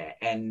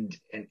 and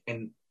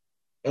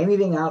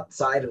anything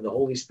outside of the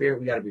Holy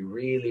Spirit, we got to be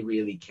really,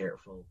 really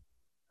careful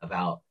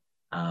about.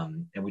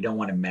 And we don't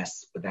want to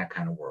mess with that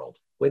kind of world.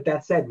 With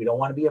that said, we don't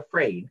want to be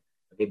afraid,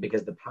 Okay,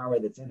 because the power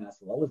that's in us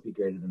will always be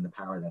greater than the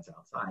power that's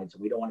outside. So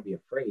we don't want to be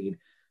afraid.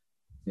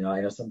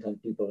 I know sometimes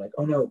people are like,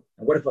 oh no,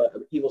 what if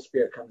an evil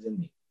spirit comes in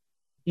me?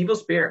 Evil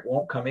spirit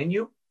won't come in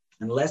you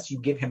unless you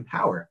give him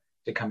power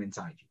to come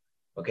inside you.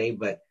 Okay,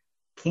 but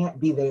can't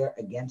be there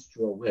against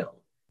your will,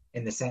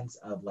 in the sense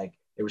of like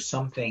there was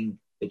something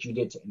that you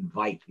did to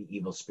invite the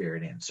evil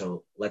spirit in.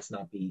 So let's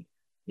not be,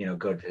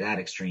 go to that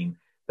extreme.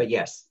 But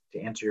yes, to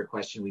answer your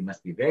question, we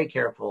must be very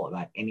careful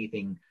about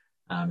anything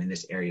in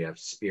this area of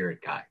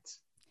spirit guides.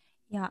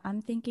 Yeah,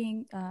 I'm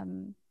thinking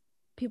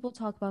people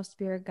talk about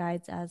spirit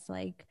guides as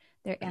like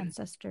their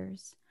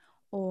ancestors.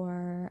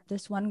 Or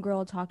this one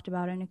girl talked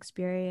about an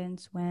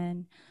experience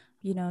when,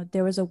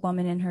 there was a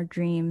woman in her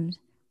dreams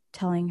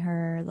telling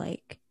her,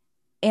 like,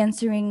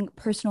 answering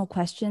personal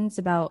questions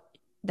about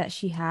that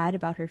she had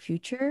about her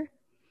future.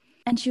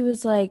 And she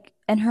was like,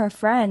 and her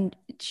friend,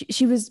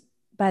 she was,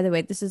 by the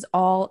way, this is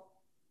all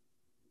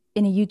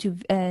in a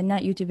YouTube,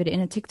 not YouTube video, in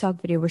a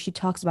TikTok video where she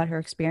talks about her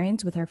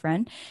experience with her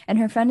friend. And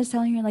her friend is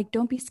telling her, like,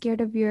 don't be scared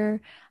of your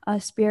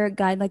spirit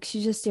guide. Like,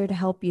 she's just there to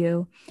help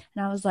you.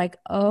 And I was like,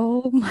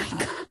 oh my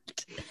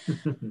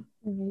God,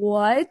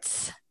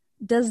 what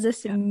does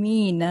this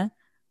mean?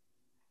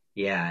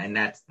 Yeah, and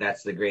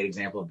that's the great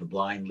example of the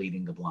blind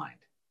leading the blind,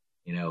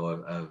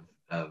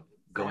 of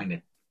going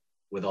to,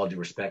 with all due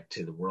respect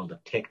to the world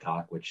of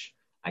TikTok, which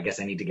I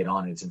guess I need to get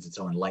on it since it's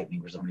so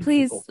enlightening for so many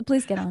people.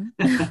 Please get on.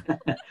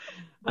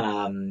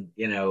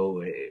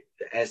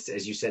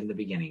 As you said in the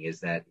beginning,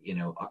 is that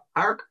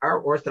our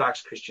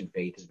Orthodox Christian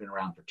faith has been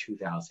around for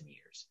 2,000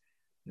 years.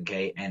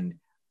 Okay, and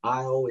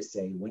I always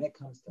say, when it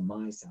comes to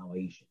my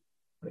salvation,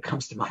 when it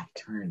comes to my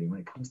eternity, when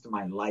it comes to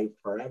my life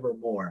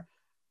forevermore,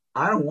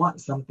 I don't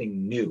want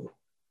something new.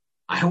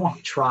 I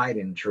want tried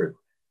and true.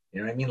 You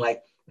know what I mean?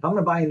 Like, if I'm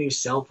going to buy a new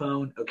cell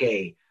phone,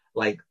 okay,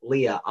 like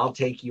Leah, I'll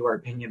take your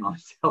opinion on a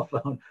cell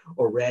phone.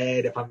 Or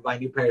Red, if I'm buying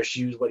a new pair of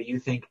shoes, what do you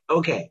think?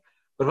 Okay.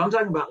 But if I'm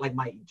talking about like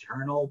my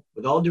eternal,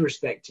 with all due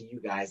respect to you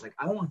guys, like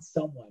I want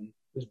someone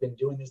who's been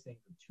doing this thing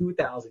for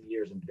 2,000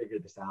 years and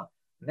figured this out.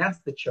 And that's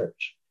the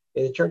church.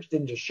 The church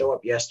didn't just show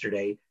up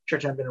yesterday.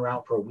 Church hasn't been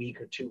around for a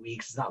week or 2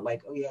 weeks. It's not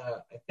like, oh yeah,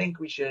 I think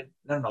we should.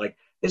 No. Like,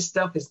 this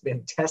stuff has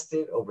been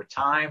tested over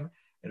time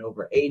and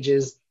over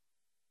ages.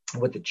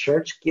 And what the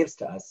church gives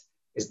to us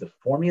is the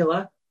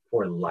formula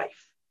for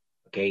life.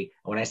 Okay.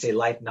 And when I say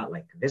life, not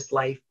like this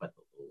life, but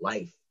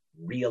life,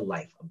 real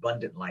life,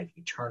 abundant life,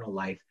 eternal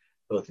life,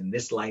 both in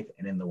this life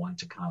and in the one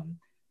to come.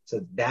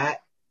 So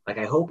that, like,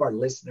 I hope our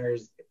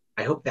listeners,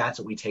 I hope that's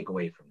what we take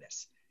away from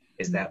this,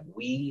 is that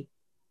we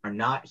are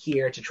not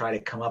here to try to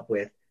come up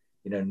with,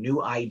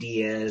 new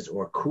ideas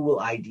or cool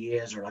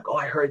ideas, or like, oh,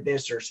 I heard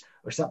this or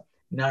something.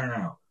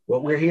 No.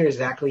 What we're here is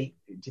exactly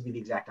to be the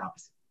exact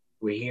opposite.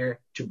 We're here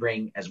to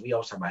bring, as we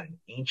also talk about, an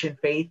ancient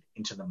faith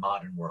into the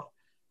modern world.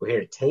 We're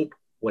here to take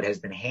what has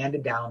been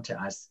handed down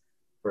to us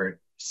for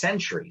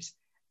centuries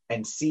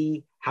and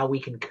see how we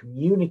can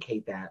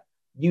communicate that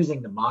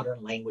using the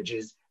modern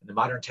languages and the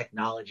modern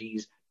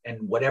technologies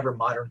and whatever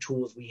modern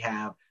tools we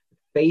have.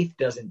 Faith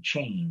doesn't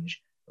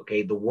change.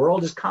 Okay. The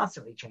world is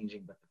constantly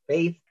changing, but the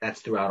faith,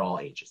 that's throughout all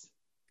ages.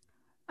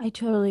 I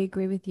totally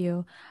agree with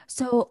you.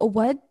 So,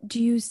 what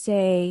do you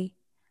say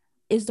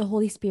is the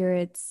Holy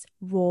Spirit's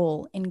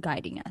role in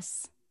guiding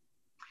us?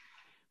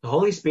 The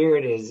Holy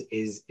Spirit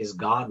is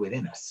God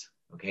within us.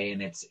 Okay.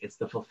 And it's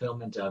the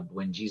fulfillment of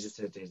when Jesus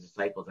said to his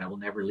disciples, I will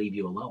never leave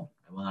you alone.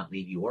 I will not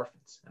leave you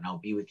orphans, and I'll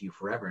be with you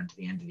forever unto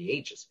the end of the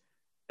ages.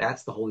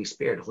 That's the Holy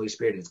Spirit. The Holy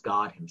Spirit is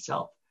God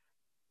himself.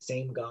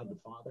 Same God the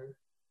Father,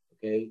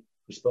 okay,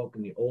 who spoke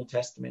in the Old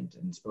Testament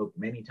and spoke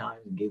many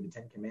times and gave the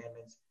 10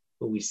 Commandments,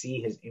 who we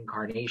see his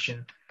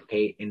incarnation,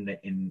 okay, in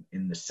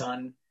the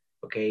Son,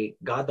 okay,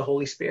 God the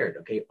Holy Spirit,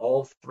 okay,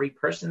 all three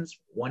persons,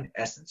 one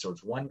essence. So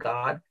it's one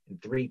God in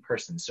three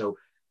persons. So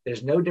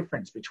there's no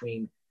difference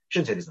between, I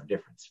shouldn't say there's no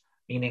difference,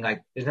 meaning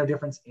like there's no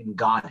difference in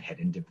Godhead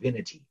and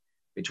divinity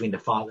between the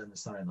Father and the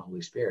Son and the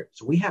Holy Spirit.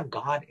 So we have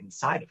God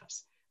inside of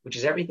us, which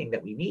is everything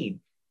that we need.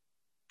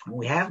 When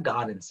we have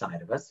God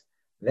inside of us,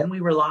 then we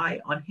rely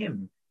on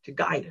him to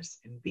guide us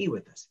and be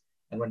with us.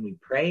 And when we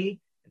pray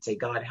and say,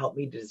 God, help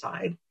me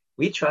decide,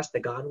 we trust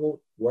that God will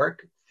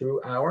work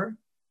through our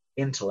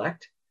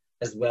intellect,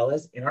 as well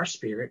as in our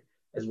spirit,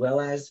 as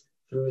well as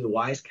through the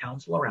wise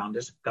counsel around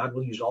us. God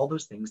will use all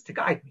those things to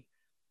guide me.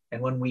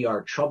 And when we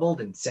are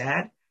troubled and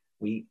sad,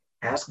 we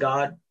ask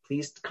God,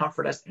 please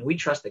comfort us. And we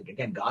trust that,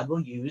 again, God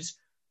will use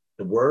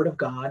the word of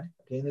God,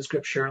 okay, in the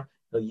scripture.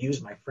 He'll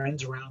use my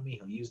friends around me.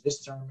 He'll use this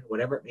sermon,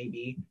 whatever it may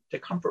be, to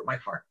comfort my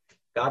heart.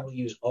 God will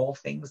use all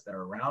things that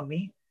are around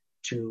me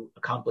to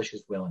accomplish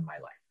his will in my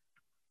life.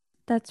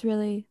 That's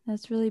really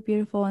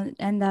beautiful,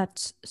 and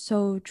that's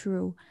so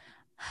true.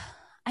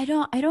 I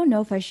don't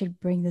know if I should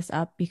bring this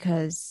up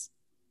because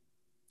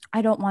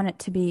I don't want it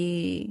to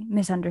be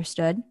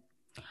misunderstood.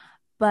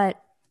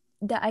 But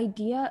the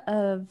idea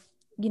of,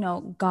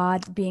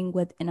 God being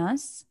within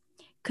us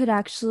could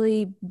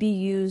actually be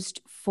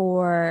used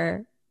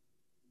for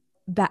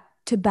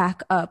to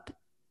back up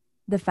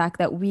the fact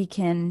that we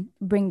can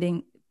bring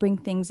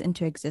things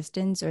into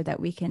existence, or that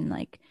we can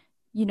like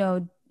you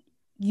know,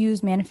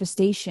 use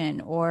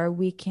manifestation, or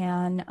we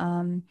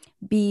can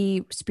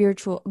be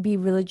spiritual, be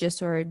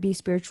religious, or be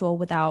spiritual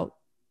without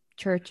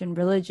church and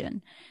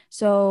religion.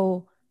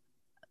 So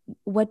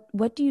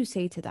what do you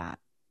say to that?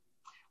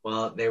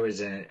 Well, there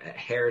was a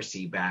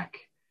heresy back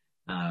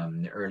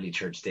the early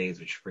church days,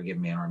 which forgive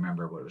me, I don't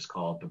remember what it was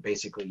called, but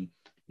basically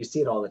you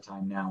see it all the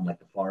time now in like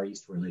the Far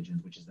East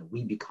religions, which is that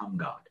we become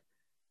God.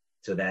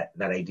 So that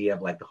idea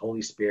of like the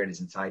Holy Spirit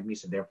is inside me,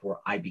 so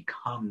therefore I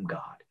become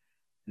God.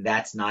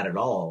 That's not at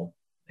all,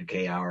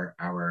 okay,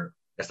 our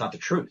that's not the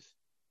truth.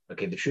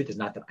 Okay, the truth is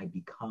not that I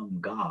become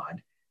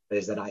God, but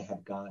is that I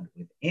have God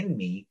within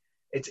me.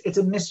 It's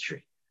a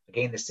mystery.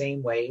 Okay, in the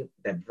same way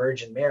that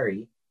Virgin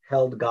Mary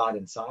held God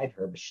inside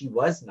her, but she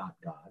was not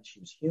God, she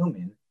was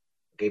human,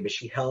 okay, but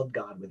she held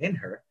God within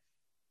her.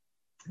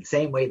 The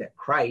same way that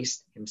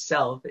Christ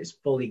himself is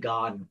fully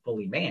God and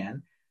fully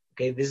man,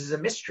 okay, this is a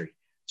mystery.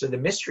 So the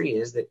mystery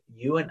is that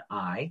you and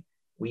I,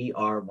 we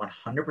are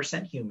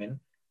 100% human,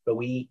 but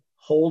we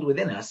hold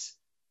within us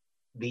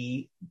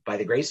by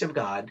the grace of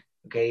God,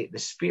 okay, the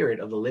Spirit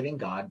of the living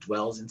God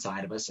dwells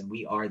inside of us, and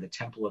we are the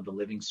temple of the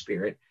living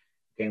Spirit,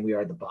 okay, and we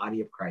are the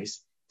body of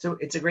Christ. So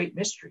it's a great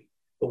mystery.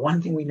 But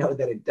one thing we know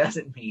that it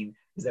doesn't mean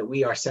is that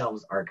we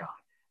ourselves are God,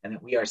 and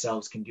that we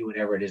ourselves can do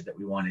whatever it is that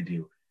we want to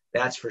do.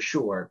 That's for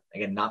sure,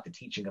 again, not the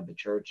teaching of the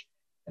church.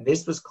 And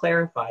this was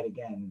clarified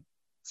again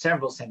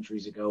several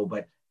centuries ago.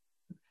 But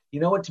you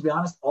know what, to be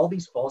honest, all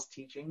these false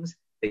teachings,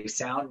 they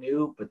sound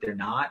new, but they're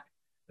not.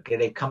 Okay,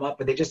 they come up,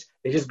 but they just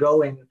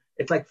go in.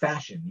 It's like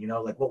fashion,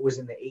 like what was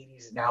in the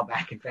 80s is now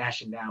back in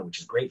fashion now, which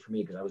is great for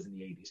me because I was in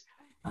the 80s,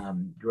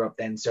 grew up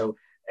then. So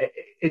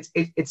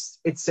it's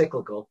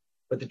cyclical,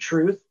 but the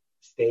truth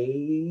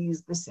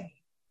stays the same.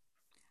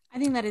 I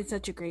think that is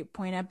such a great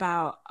point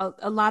about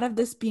a lot of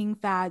this being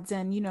fads.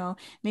 And,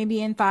 maybe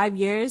in 5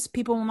 years,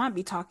 people will not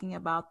be talking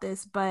about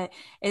this, but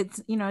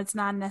it's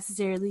not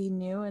necessarily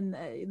new. And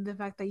the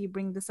fact that you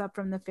bring this up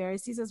from the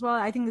Pharisees as well,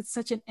 I think it's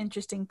such an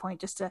interesting point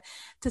just to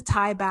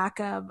tie back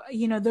of, the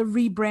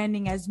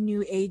rebranding as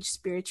new age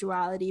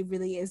spirituality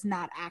really is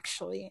not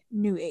actually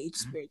new age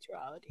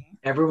spirituality.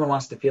 Everyone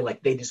wants to feel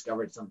like they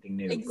discovered something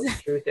new. Exactly. But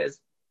the truth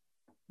is,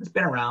 it's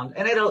been around,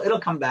 and it'll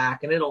come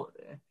back, and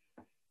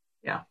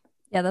yeah.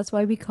 Yeah, that's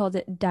why we called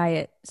it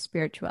diet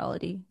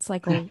spirituality. It's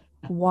like a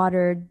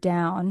watered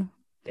down,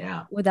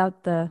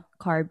 without the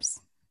carbs.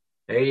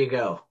 There you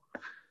go.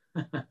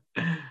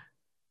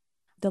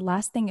 The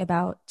last thing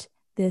about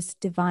this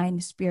divine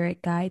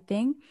spirit guide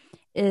thing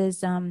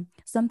is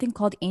something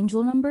called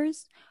angel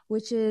numbers,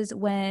 which is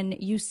when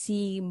you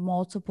see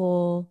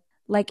multiple,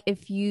 like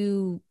if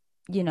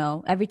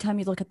every time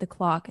you look at the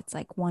clock, it's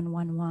like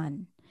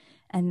 111.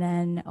 And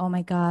then, oh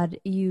my God,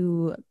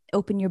 you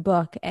open your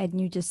book and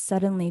you just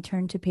suddenly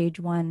turn to page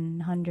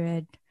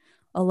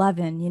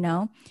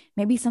 111,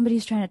 Maybe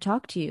somebody's trying to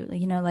talk to you,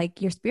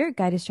 like your spirit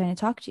guide is trying to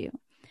talk to you.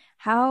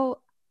 I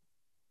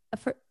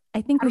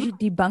think we should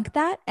debunk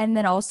that. And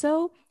then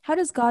also, how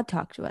does God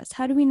talk to us?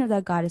 How do we know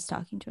that God is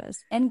talking to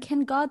us? And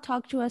can God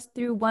talk to us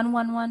through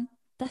 111?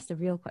 That's the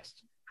real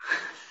question.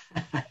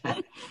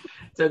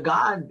 So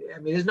God,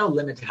 there's no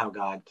limit to how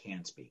God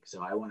can speak.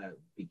 So I want to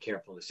be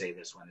careful to say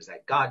this one is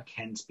that God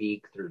can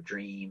speak through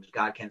dreams.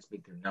 God can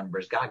speak through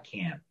numbers. God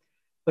can.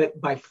 But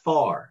by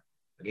far,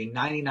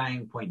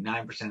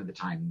 99.9% of the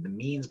time, the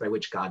means by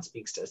which God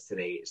speaks to us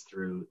today is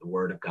through the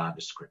word of God,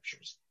 the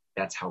scriptures.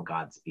 That's how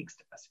God speaks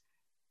to us.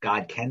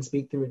 God can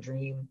speak through a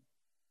dream,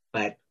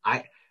 but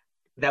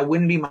that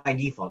wouldn't be my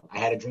default. I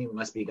had a dream, it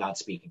must be God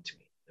speaking to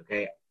me.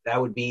 Okay.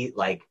 That would be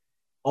like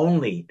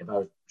only if I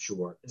was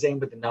sure. Same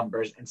with the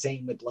numbers, and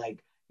same with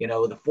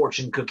the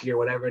fortune cookie or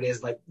whatever it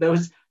is. Like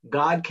those,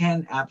 God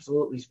can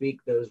absolutely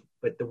speak those,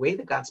 but the way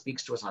that God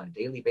speaks to us on a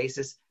daily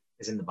basis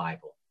is in the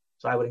Bible.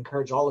 So I would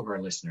encourage all of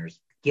our listeners,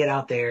 get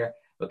out there.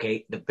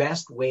 Okay. The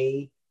best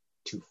way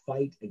to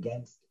fight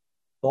against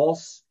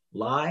false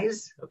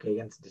lies,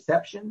 against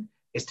deception,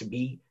 is to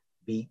be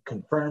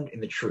confirmed in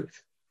the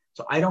truth.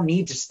 So I don't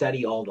need to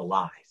study all the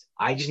lies.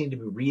 I just need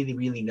to really,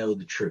 really know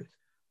the truth.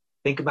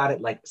 Think about it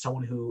like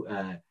someone who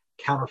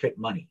counterfeit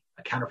money,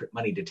 a counterfeit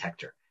money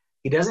detector.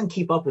 He doesn't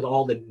keep up with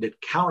all the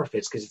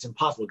counterfeits because it's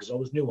impossible, because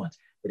always new ones.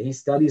 But he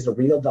studies a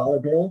real dollar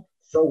bill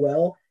so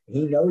well,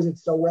 he knows it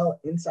so well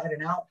inside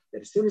and out,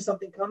 that as soon as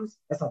something comes,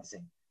 that's not the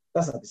same.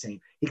 That's not the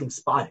same. He can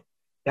spot it.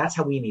 That's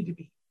how we need to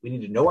be. We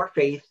need to know our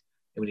faith,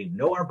 and we need to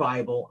know our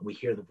Bible, and we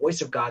hear the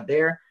voice of God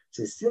there.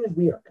 So as soon as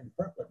we are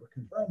confirmed, we're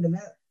confirmed in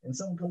that, and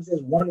someone comes and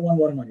says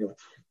 111, you're like,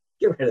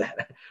 get rid of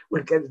that.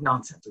 It's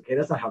nonsense. Okay,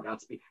 that's not how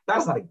God speaks.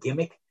 That's not a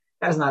gimmick.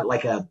 That is not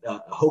like a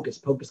hocus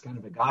pocus kind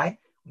of a guy.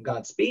 When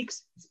God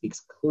speaks, he speaks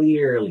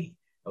clearly.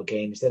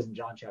 Okay, and he says in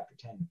John chapter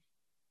 10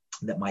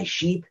 that my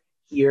sheep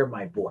hear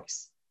my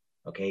voice.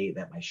 Okay,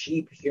 that my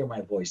sheep hear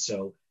my voice.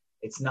 So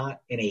it's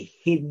not in a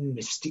hidden,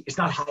 it's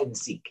not hide and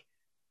seek.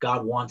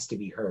 God wants to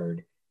be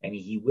heard, and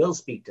he will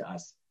speak to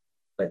us.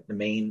 But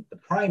the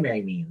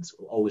primary means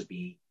will always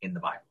be in the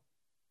Bible.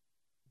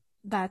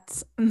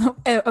 That's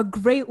a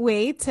great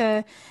way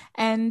to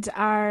end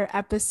our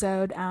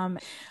episode.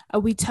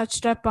 We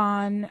touched up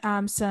on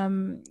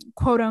some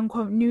quote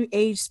unquote new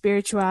age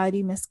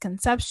spirituality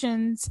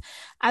misconceptions,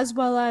 as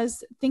well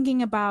as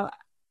thinking about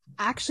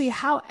actually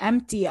how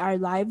empty our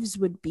lives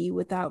would be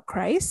without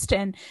Christ,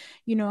 and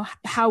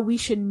how we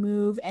should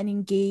move and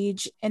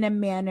engage in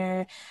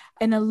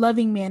a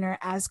loving manner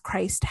as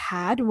Christ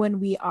had, when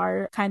we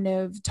are kind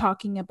of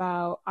talking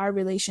about our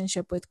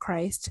relationship with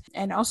Christ,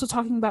 and also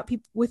talking about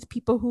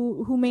people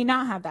who may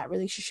not have that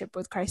relationship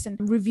with Christ, and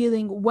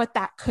revealing what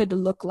that could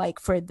look like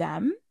for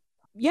them.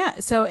 Yeah,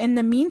 so in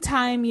the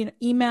meantime,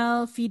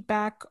 email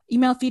feedback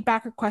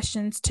or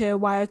questions to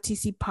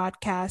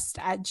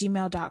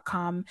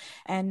yotcpodcast@gmail.com,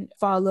 and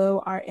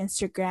follow our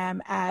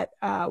Instagram at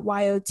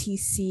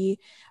YOTC,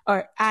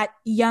 or at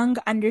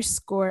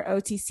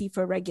young_OTC,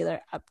 for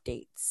regular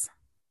updates.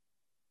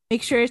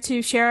 Make sure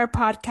to share our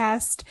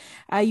podcast.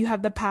 You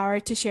have the power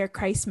to share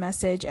Christ's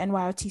message and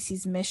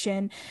YOTC's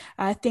mission.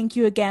 Thank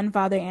you again,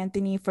 Father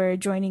Anthony, for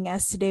joining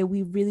us today.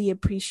 We really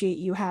appreciate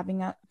you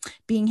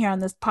being here on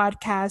this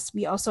podcast.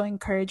 We also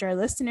encourage our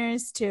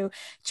listeners to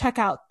check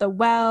out The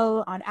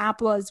Well on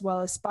Apple as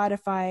well as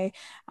Spotify.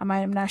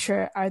 I'm not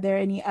sure, are there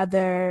any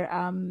other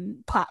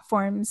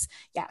platforms?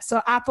 Yeah,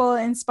 so Apple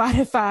and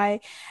Spotify.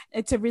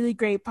 It's a really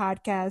great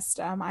podcast.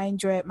 I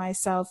enjoy it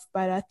myself.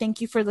 But thank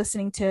you for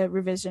listening to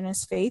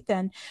Revisionist Faith,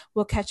 and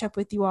we'll catch up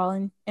with you all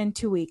in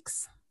 2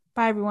 weeks.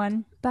 Bye,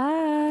 everyone.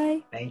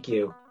 Bye. Thank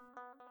you.